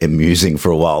of amusing for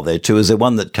a while there too. Is there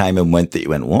one that came and went that you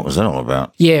went, what was that all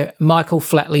about? Yeah, Michael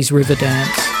Flatley's River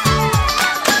Dance.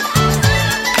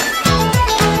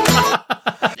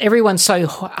 Everyone's so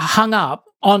hung up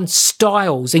on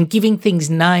styles and giving things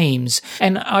names.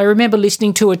 And I remember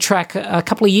listening to a track a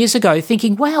couple of years ago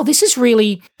thinking, wow, this is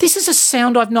a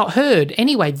sound I've not heard.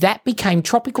 Anyway, that became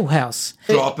Tropical House.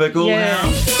 Tropical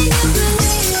House.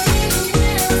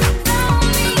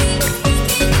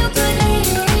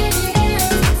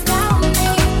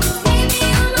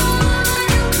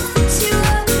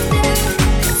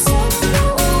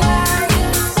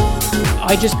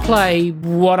 I just play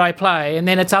what I play, and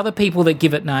then it's other people that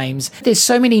give it names. There's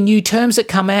so many new terms that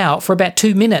come out for about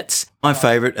 2 minutes. My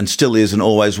favourite, and still is and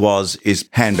always was, is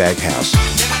Handbag House.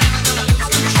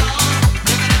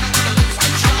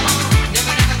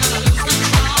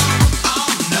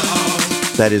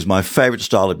 That is my favourite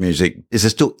style of music. Is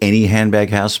there still any Handbag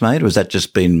House made, or has that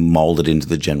just been moulded into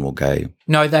the general gay?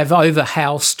 No, they've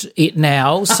overhoused it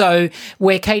now. So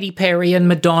where Katy Perry and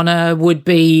Madonna would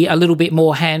be a little bit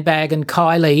more Handbag and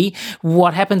Kylie,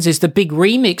 what happens is the big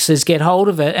remixers get hold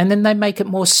of it and then they make it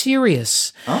more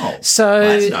serious. Oh, so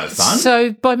that's no fun.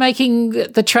 So by making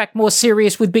the track more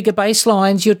serious with bigger bass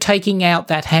lines, you're taking out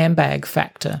that handbag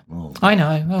factor. Oh, I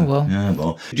know. Oh, well. Yeah,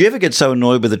 well. Do you ever get so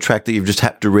annoyed with a track that you've just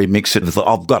had to remix it and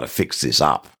thought, I've got to fix this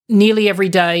up? Nearly every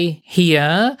day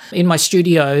here in my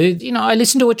studio, I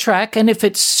listen to a track, and if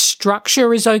its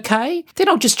structure is okay, then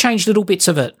I'll just change little bits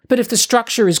of it. But if the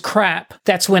structure is crap,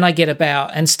 that's when I get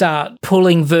about and start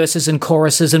pulling verses and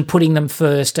choruses and putting them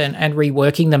first and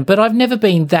reworking them. But I've never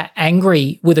been that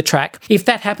angry with a track. If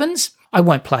that happens, I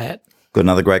won't play it. Got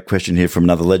another great question here from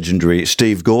another legendary,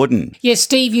 Steve Gordon. Yeah,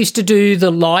 Steve used to do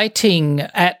the lighting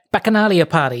at Bacchanalia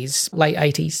parties, late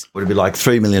 80s. Would it be like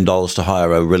 $3 million to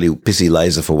hire a really pissy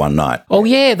laser for one night? Oh,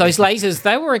 yeah, those lasers,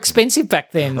 they were expensive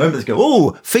back then. Let's go,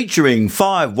 oh, featuring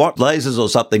 5-watt lasers or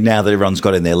something now that everyone's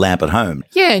got in their lamp at home.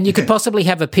 Yeah, and you could possibly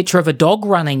have a picture of a dog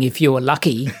running if you were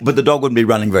lucky. But the dog wouldn't be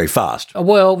running very fast.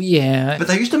 Well, yeah. But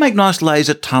they used to make nice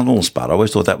laser tunnels, Bud. I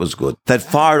always thought that was good. They'd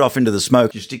fire it off into the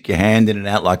smoke. You stick your hand in and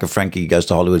out like a Frankie Goes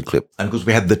to Hollywood clip. And of course,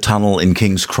 we had the tunnel in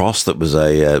King's Cross that was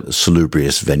a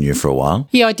salubrious venue for a while.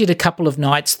 Yeah, I did a couple of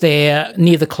nights there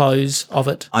near the close of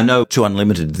it. I know 2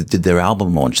 Unlimited did their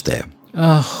album launch there.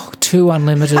 Oh, 2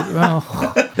 Unlimited.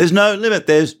 Oh. There's no limit.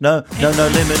 There's no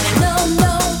limit.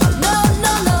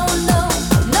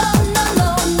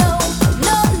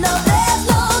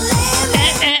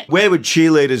 Where would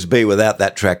Cheerleaders be without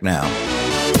that track now?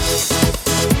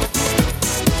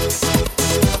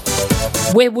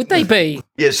 Where would they be?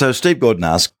 Yeah, so Steve Gordon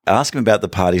ask him about the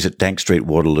parties at Dank Street,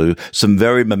 Waterloo. Some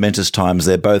very momentous times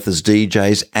there, both as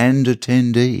DJs and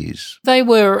attendees. They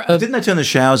were... Didn't they turn the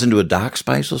showers into a dark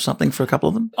space or something for a couple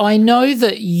of them? I know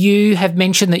that you have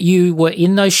mentioned that you were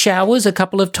in those showers a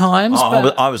couple of times.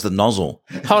 Oh, I was the nozzle.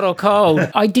 Hot or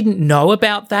cold. I didn't know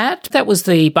about that. That was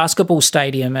the basketball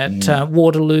stadium at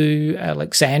Waterloo,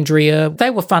 Alexandria.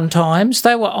 They were fun times.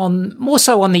 They were more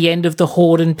so on the end of the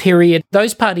Hordern period.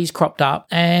 Those parties cropped up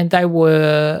and they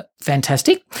were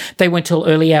fantastic. They went till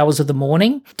early hours of the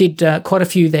morning, did quite a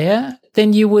few there.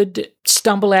 then you would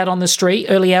stumble out on the street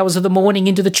early hours of the morning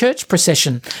into the church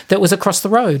procession that was across the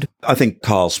road. I think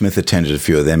Kyle Smith attended a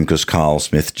few of them because Kyle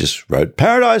Smith just wrote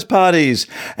Paradise Parties.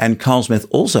 And Kyle Smith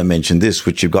also mentioned this,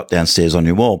 which you've got downstairs on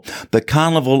your wall, the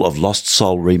Carnival of Lost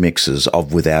Soul remixes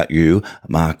of Without You.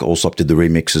 Mark Alsop did the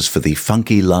remixes for the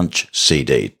Funky Lunch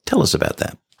CD. Tell us about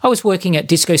that. I was working at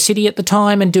Disco City at the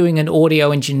time and doing an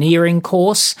audio engineering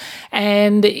course,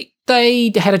 and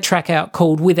they had a track out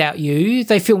called Without You.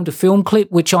 They filmed a film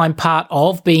clip, which I'm part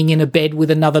of, being in a bed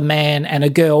with another man and a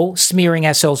girl, smearing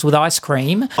ourselves with ice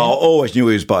cream. I always knew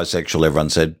he was bisexual, everyone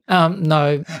said.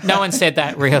 No one said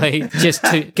that, really. Just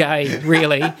too gay,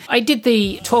 really. I did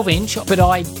the 12-inch, but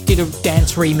I did a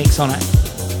dance remix on it.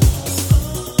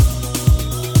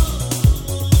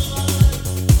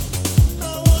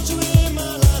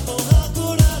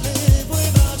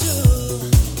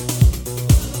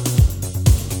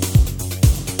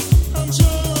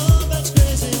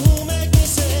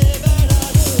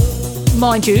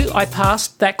 Mind you, I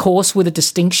passed that course with a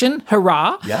distinction,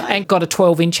 hurrah, and got a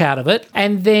 12-inch out of it.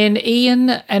 And then Ian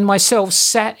and myself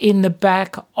sat in the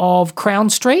back of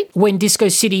Crown Street when Disco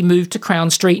City moved to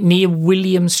Crown Street near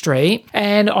William Street.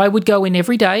 And I would go in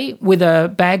every day with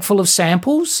a bag full of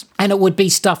samples, and it would be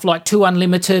stuff like Too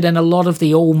Unlimited and a lot of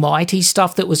the almighty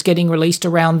stuff that was getting released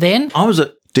around then. I was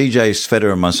at DJ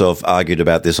Sveta and myself argued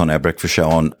about this on our breakfast show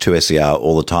on 2SER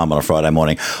all the time on a Friday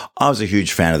morning. I was a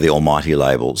huge fan of the Almighty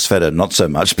label. Sveta, not so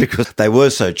much because they were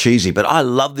so cheesy, but I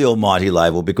love the Almighty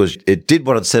label because it did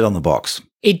what it said on the box.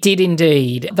 It did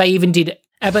indeed. They even did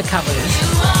ABBA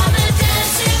covers.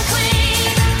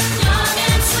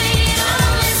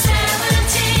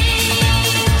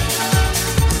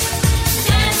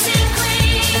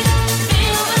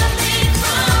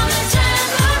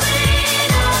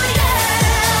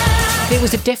 There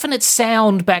was a definite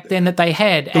sound back then that they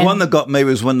had. The one that got me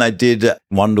was when they did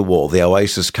Wonderwall, the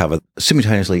Oasis cover,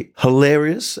 simultaneously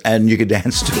hilarious and you could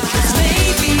dance to it.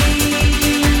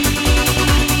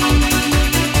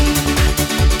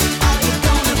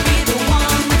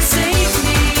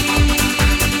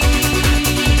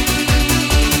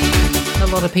 A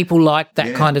lot of people liked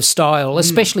that kind of style,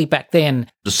 especially back then.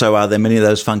 So are there many of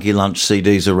those Funky Lunch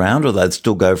CDs around, or they'd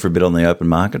still go for a bit on the open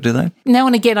market, do they? Now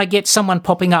and again, I get someone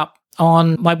popping up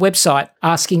on my website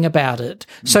asking about it.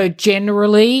 So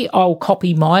generally, I'll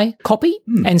copy my copy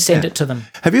and send it to them.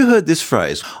 Have you heard this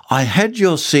phrase? I had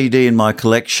your CD in my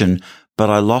collection, but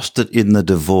I lost it in the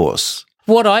divorce.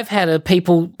 What I've had are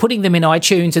people putting them in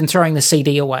iTunes and throwing the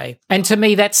CD away. And to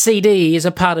me, that CD is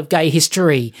a part of gay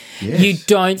history. Yes. You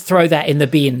don't throw that in the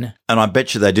bin. And I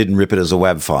bet you they didn't rip it as a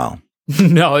WAV file.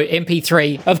 No,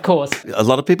 MP3, of course. A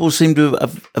lot of people seem to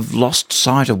have lost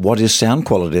sight of what is sound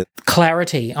quality.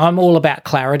 Clarity. I'm all about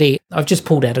clarity. I've just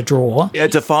pulled out a drawer. Yeah,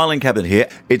 it's a filing cabinet here.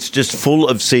 It's just full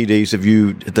of CDs of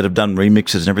you that have done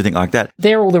remixes and everything like that.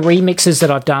 They're all the remixes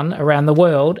that I've done around the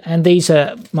world, and these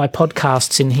are my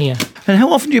podcasts in here. And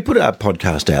how often do you put a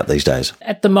podcast out these days?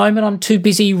 At the moment, I'm too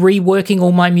busy reworking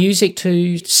all my music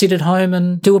to sit at home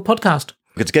and do a podcast.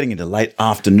 It's getting into late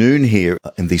afternoon here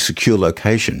in the secure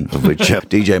location of which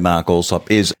DJ Mark Alsop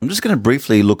is. I'm just going to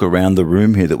briefly look around the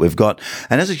room here that we've got.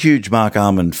 And as a huge Mark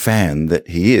Almond fan that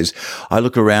he is, I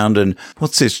look around and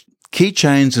what's this?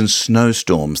 Keychains and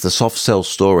Snowstorms, the Soft Cell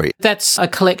Story. That's a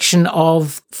collection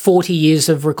of 40 years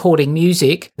of recording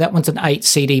music. That one's an 8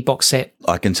 CD box set.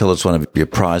 I can tell it's one of your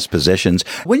prized possessions.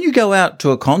 When you go out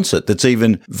to a concert that's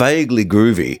even vaguely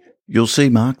groovy, you'll see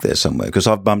Mark there somewhere because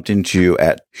I've bumped into you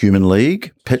at Human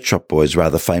League, Pet Shop Boys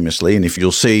rather famously. And if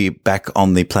you'll see back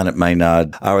on the Planet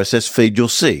Maynard RSS feed, you'll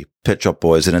see Pet Shop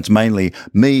Boys. And it's mainly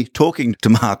me talking to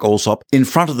Mark Alsop in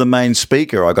front of the main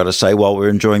speaker, I got to say, while we're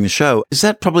enjoying the show. Is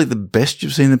that probably the best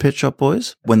you've seen the Pet Shop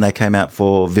Boys when they came out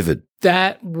for Vivid?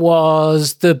 That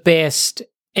was the best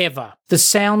ever. The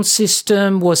sound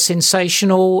system was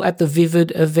sensational at the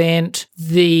Vivid event.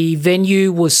 The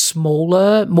venue was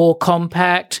smaller, more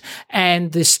compact,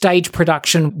 and the stage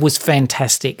production was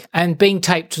fantastic. And being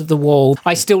taped to the wall,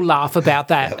 I still laugh about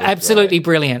that. Absolutely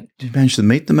brilliant. Did you manage to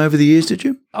meet them over the years, did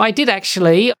you? I did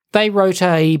actually. They wrote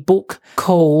a book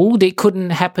called It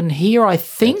Couldn't Happen Here, I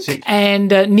think, and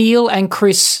Neil and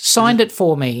Chris signed it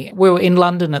for me. We were in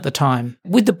London at the time.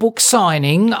 With the book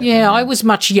signing, I was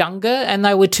much younger and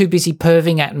they were too busy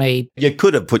perving at me. You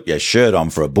could have put your shirt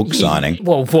on for a book signing.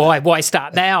 Well, why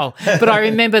start now? But I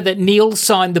remember that Neil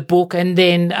signed the book and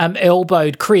then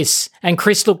elbowed Chris, and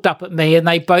Chris looked up at me and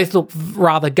they both looked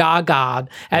rather gaga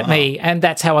at me, and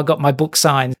that's how I got my book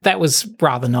signed. That was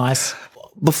rather nice.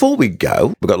 Before we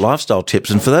go, we've got lifestyle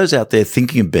tips. And for those out there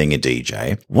thinking of being a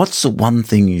DJ, what's the one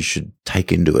thing you should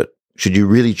take into it? Should you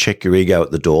really check your ego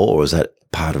at the door, or is that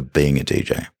part of being a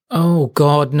DJ? Oh,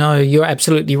 God, no, you're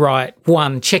absolutely right.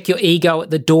 1, check your ego at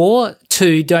the door.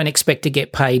 2, don't expect to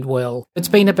get paid well. It's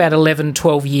been about 11,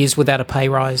 12 years without a pay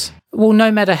rise. Well,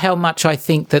 no matter how much I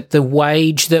think that the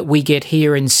wage that we get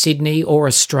here in Sydney or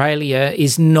Australia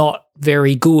is not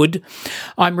very good,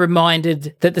 I'm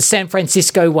reminded that the San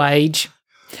Francisco wage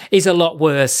is a lot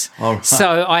worse. All right.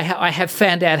 So I have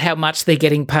found out how much they're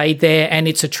getting paid there, and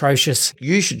it's atrocious.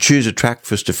 You should choose a track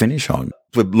for us to finish on.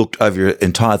 We've looked over your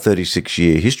entire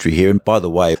 36-year history here. And by the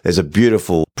way, there's a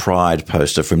beautiful Pride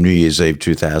poster from New Year's Eve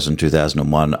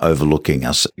 2001 overlooking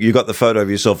us. You got the photo of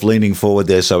yourself leaning forward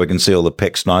there so we can see all the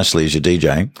pecs nicely as you're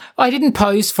DJing. I didn't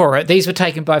pose for it. These were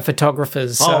taken by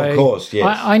photographers. So of course,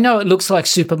 yes. I know it looks like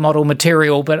supermodel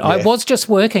material, but I was just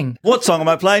working. What song am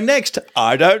I playing next?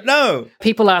 I don't know.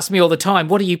 People ask me all the time,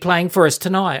 what are you playing for us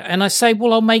tonight? And I say,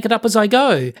 well, I'll make it up as I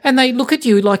go. And they look at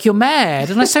you like you're mad.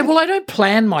 And I say, well, I don't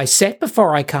plan my set before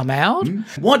I come out.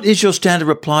 What is your standard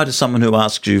reply to someone who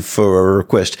asks you for a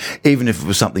request, even if it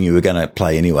was something you were going to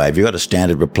play anyway? Have you got a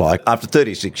standard reply? After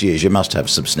 36 years, you must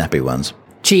have some snappy ones.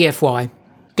 GFY.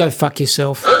 Go fuck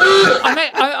yourself.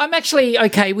 I'm actually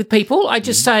okay with people. I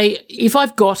just say, if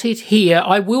I've got it here,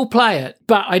 I will play it,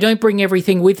 but I don't bring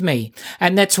everything with me.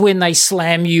 And that's when they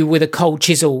slam you with a cold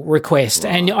chisel request.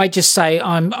 Right. And I just say,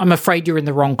 I'm afraid you're in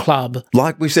the wrong club.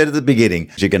 Like we said at the beginning,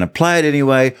 you're going to play it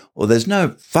anyway, or there's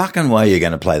no fucking way you're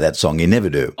going to play that song. You never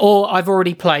do. Or I've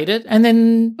already played it. And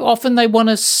then often they want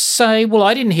to say, well,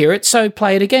 I didn't hear it, so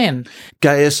play it again.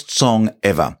 Gayest song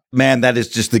ever. Man, that is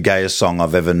just the gayest song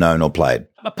I've ever known or played.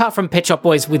 Apart from Pet Shop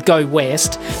Boys with Go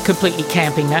West, completely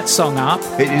camping that song up.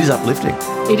 It is uplifting.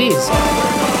 It is. Life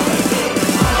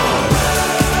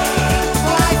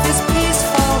is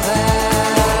peaceful there.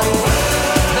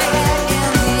 There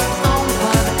in the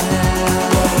open air.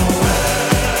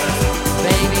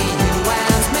 Baby, you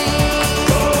and me.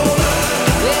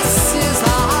 This is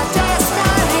our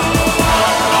destiny.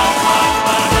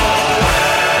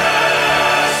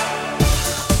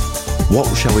 What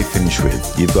shall we finish with?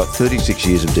 You've got 36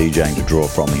 years of DJing to draw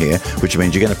from here, which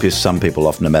means you're going to piss some people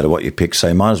off no matter what you pick, so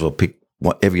you might as well pick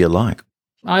whatever you like.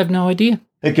 I have no idea.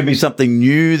 It can be something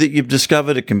new that you've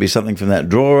discovered. It can be something from that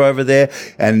drawer over there.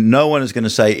 And no one is going to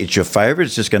say it's your favourite.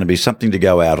 It's just going to be something to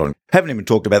go out on. Haven't even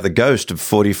talked about the Ghost of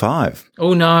 45.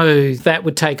 Oh, no, that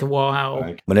would take a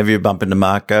while. Whenever you bump into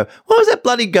Mark, go, what was that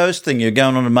bloody ghost thing you're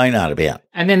going on to Maynard about?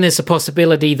 And then there's a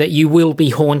possibility that you will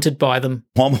be haunted by them.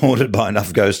 I'm haunted by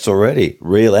enough ghosts already,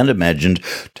 real and imagined.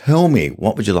 Tell me,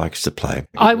 what would you like us to play?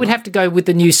 I would have to go with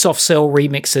the new Soft Cell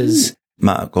remixes.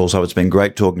 Mark, also, it's been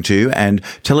great talking to you, and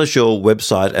tell us your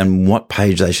website and what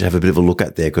page they should have a bit of a look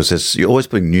at there, because you're always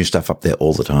putting new stuff up there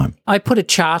all the time. I put a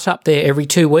chart up there every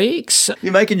 2 weeks.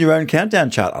 You're making your own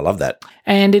countdown chart. I love that.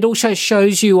 And it also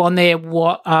shows you on there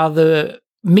what are the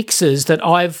mixes that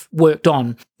I've worked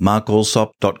on.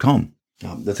 markallsop.com.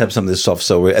 Let's have some of this soft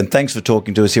cell. And thanks for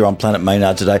talking to us here on Planet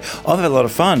Maynard today. I've had a lot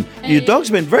of fun. Your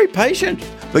dog's been very patient.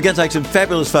 We're going to take some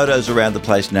fabulous photos around the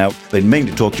place now. Been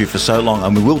meaning to talk to you for so long,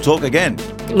 and we will talk again.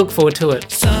 Look forward to it.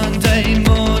 Sunday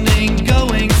morning,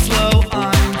 going slow.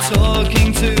 I'm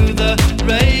talking to the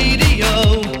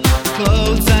radio.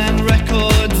 Clothes and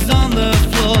records on the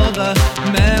floor. The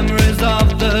memories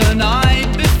of the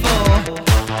night before.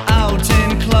 Out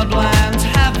in clubland,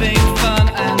 having fun,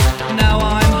 and now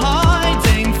I'm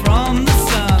hiding from the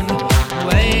sun,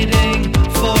 waiting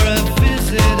for a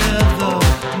visitor, though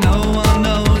no one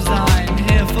knows I'm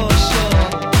here for sure.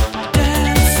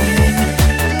 Dancing,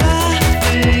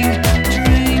 laughing,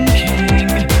 drinking,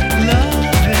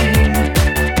 loving,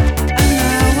 and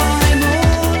now I'm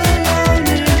all alone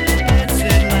in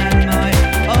Betsyland, my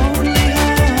only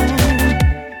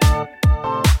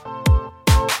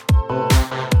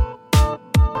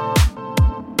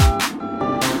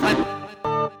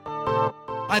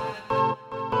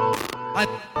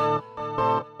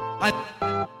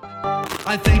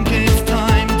I think it's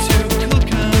time to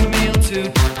cook a meal to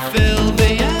fill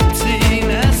the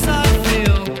emptiness I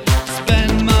feel.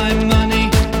 Spend my money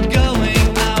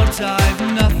going out. I've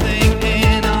nothing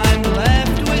in, I'm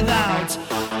left without.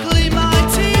 Clean my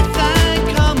teeth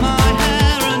and comb my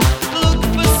hair and look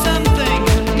for something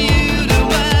new to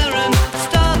wear and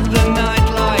start the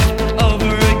nightlife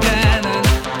over again and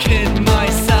kid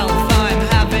myself I'm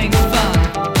having fun.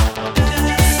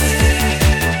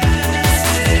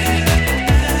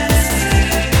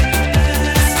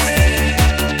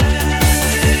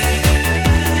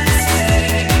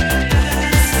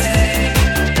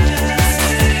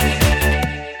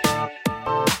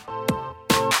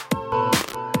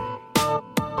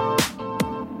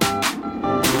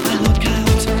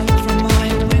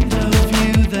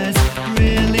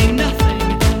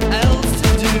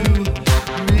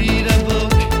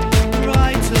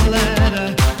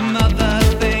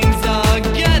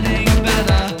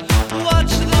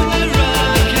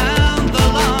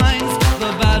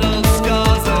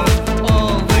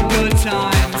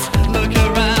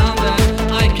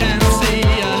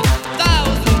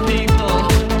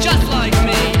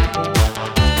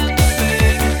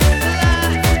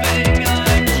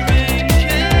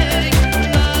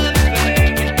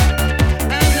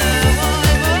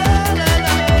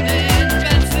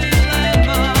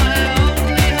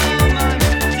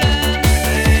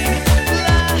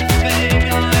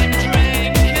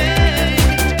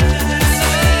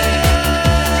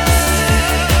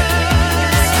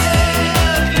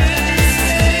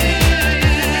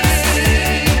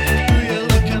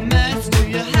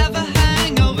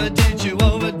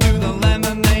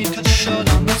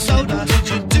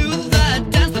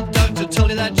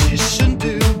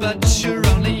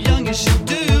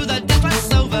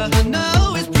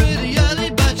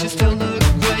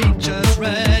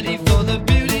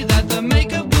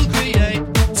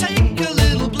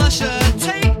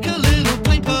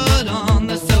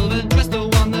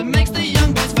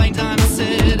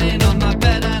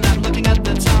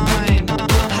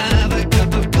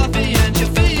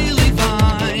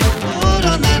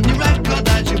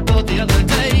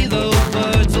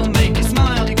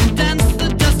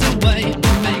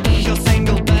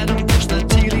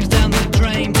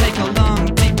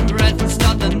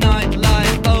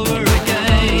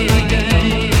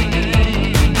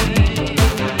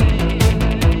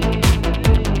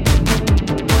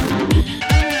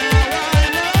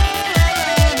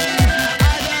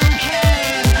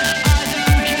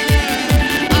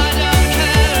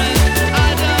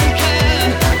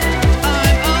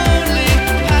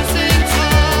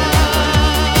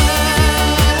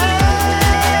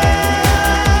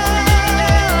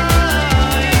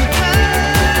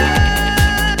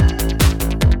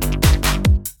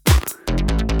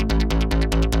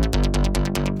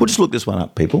 We'll just look this one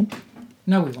up, people.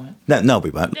 No, we won't. No,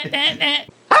 we won't.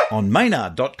 On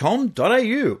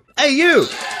maynard.com.au.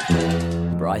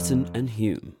 AU! Bryson and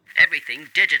Hume. Everything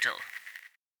digital.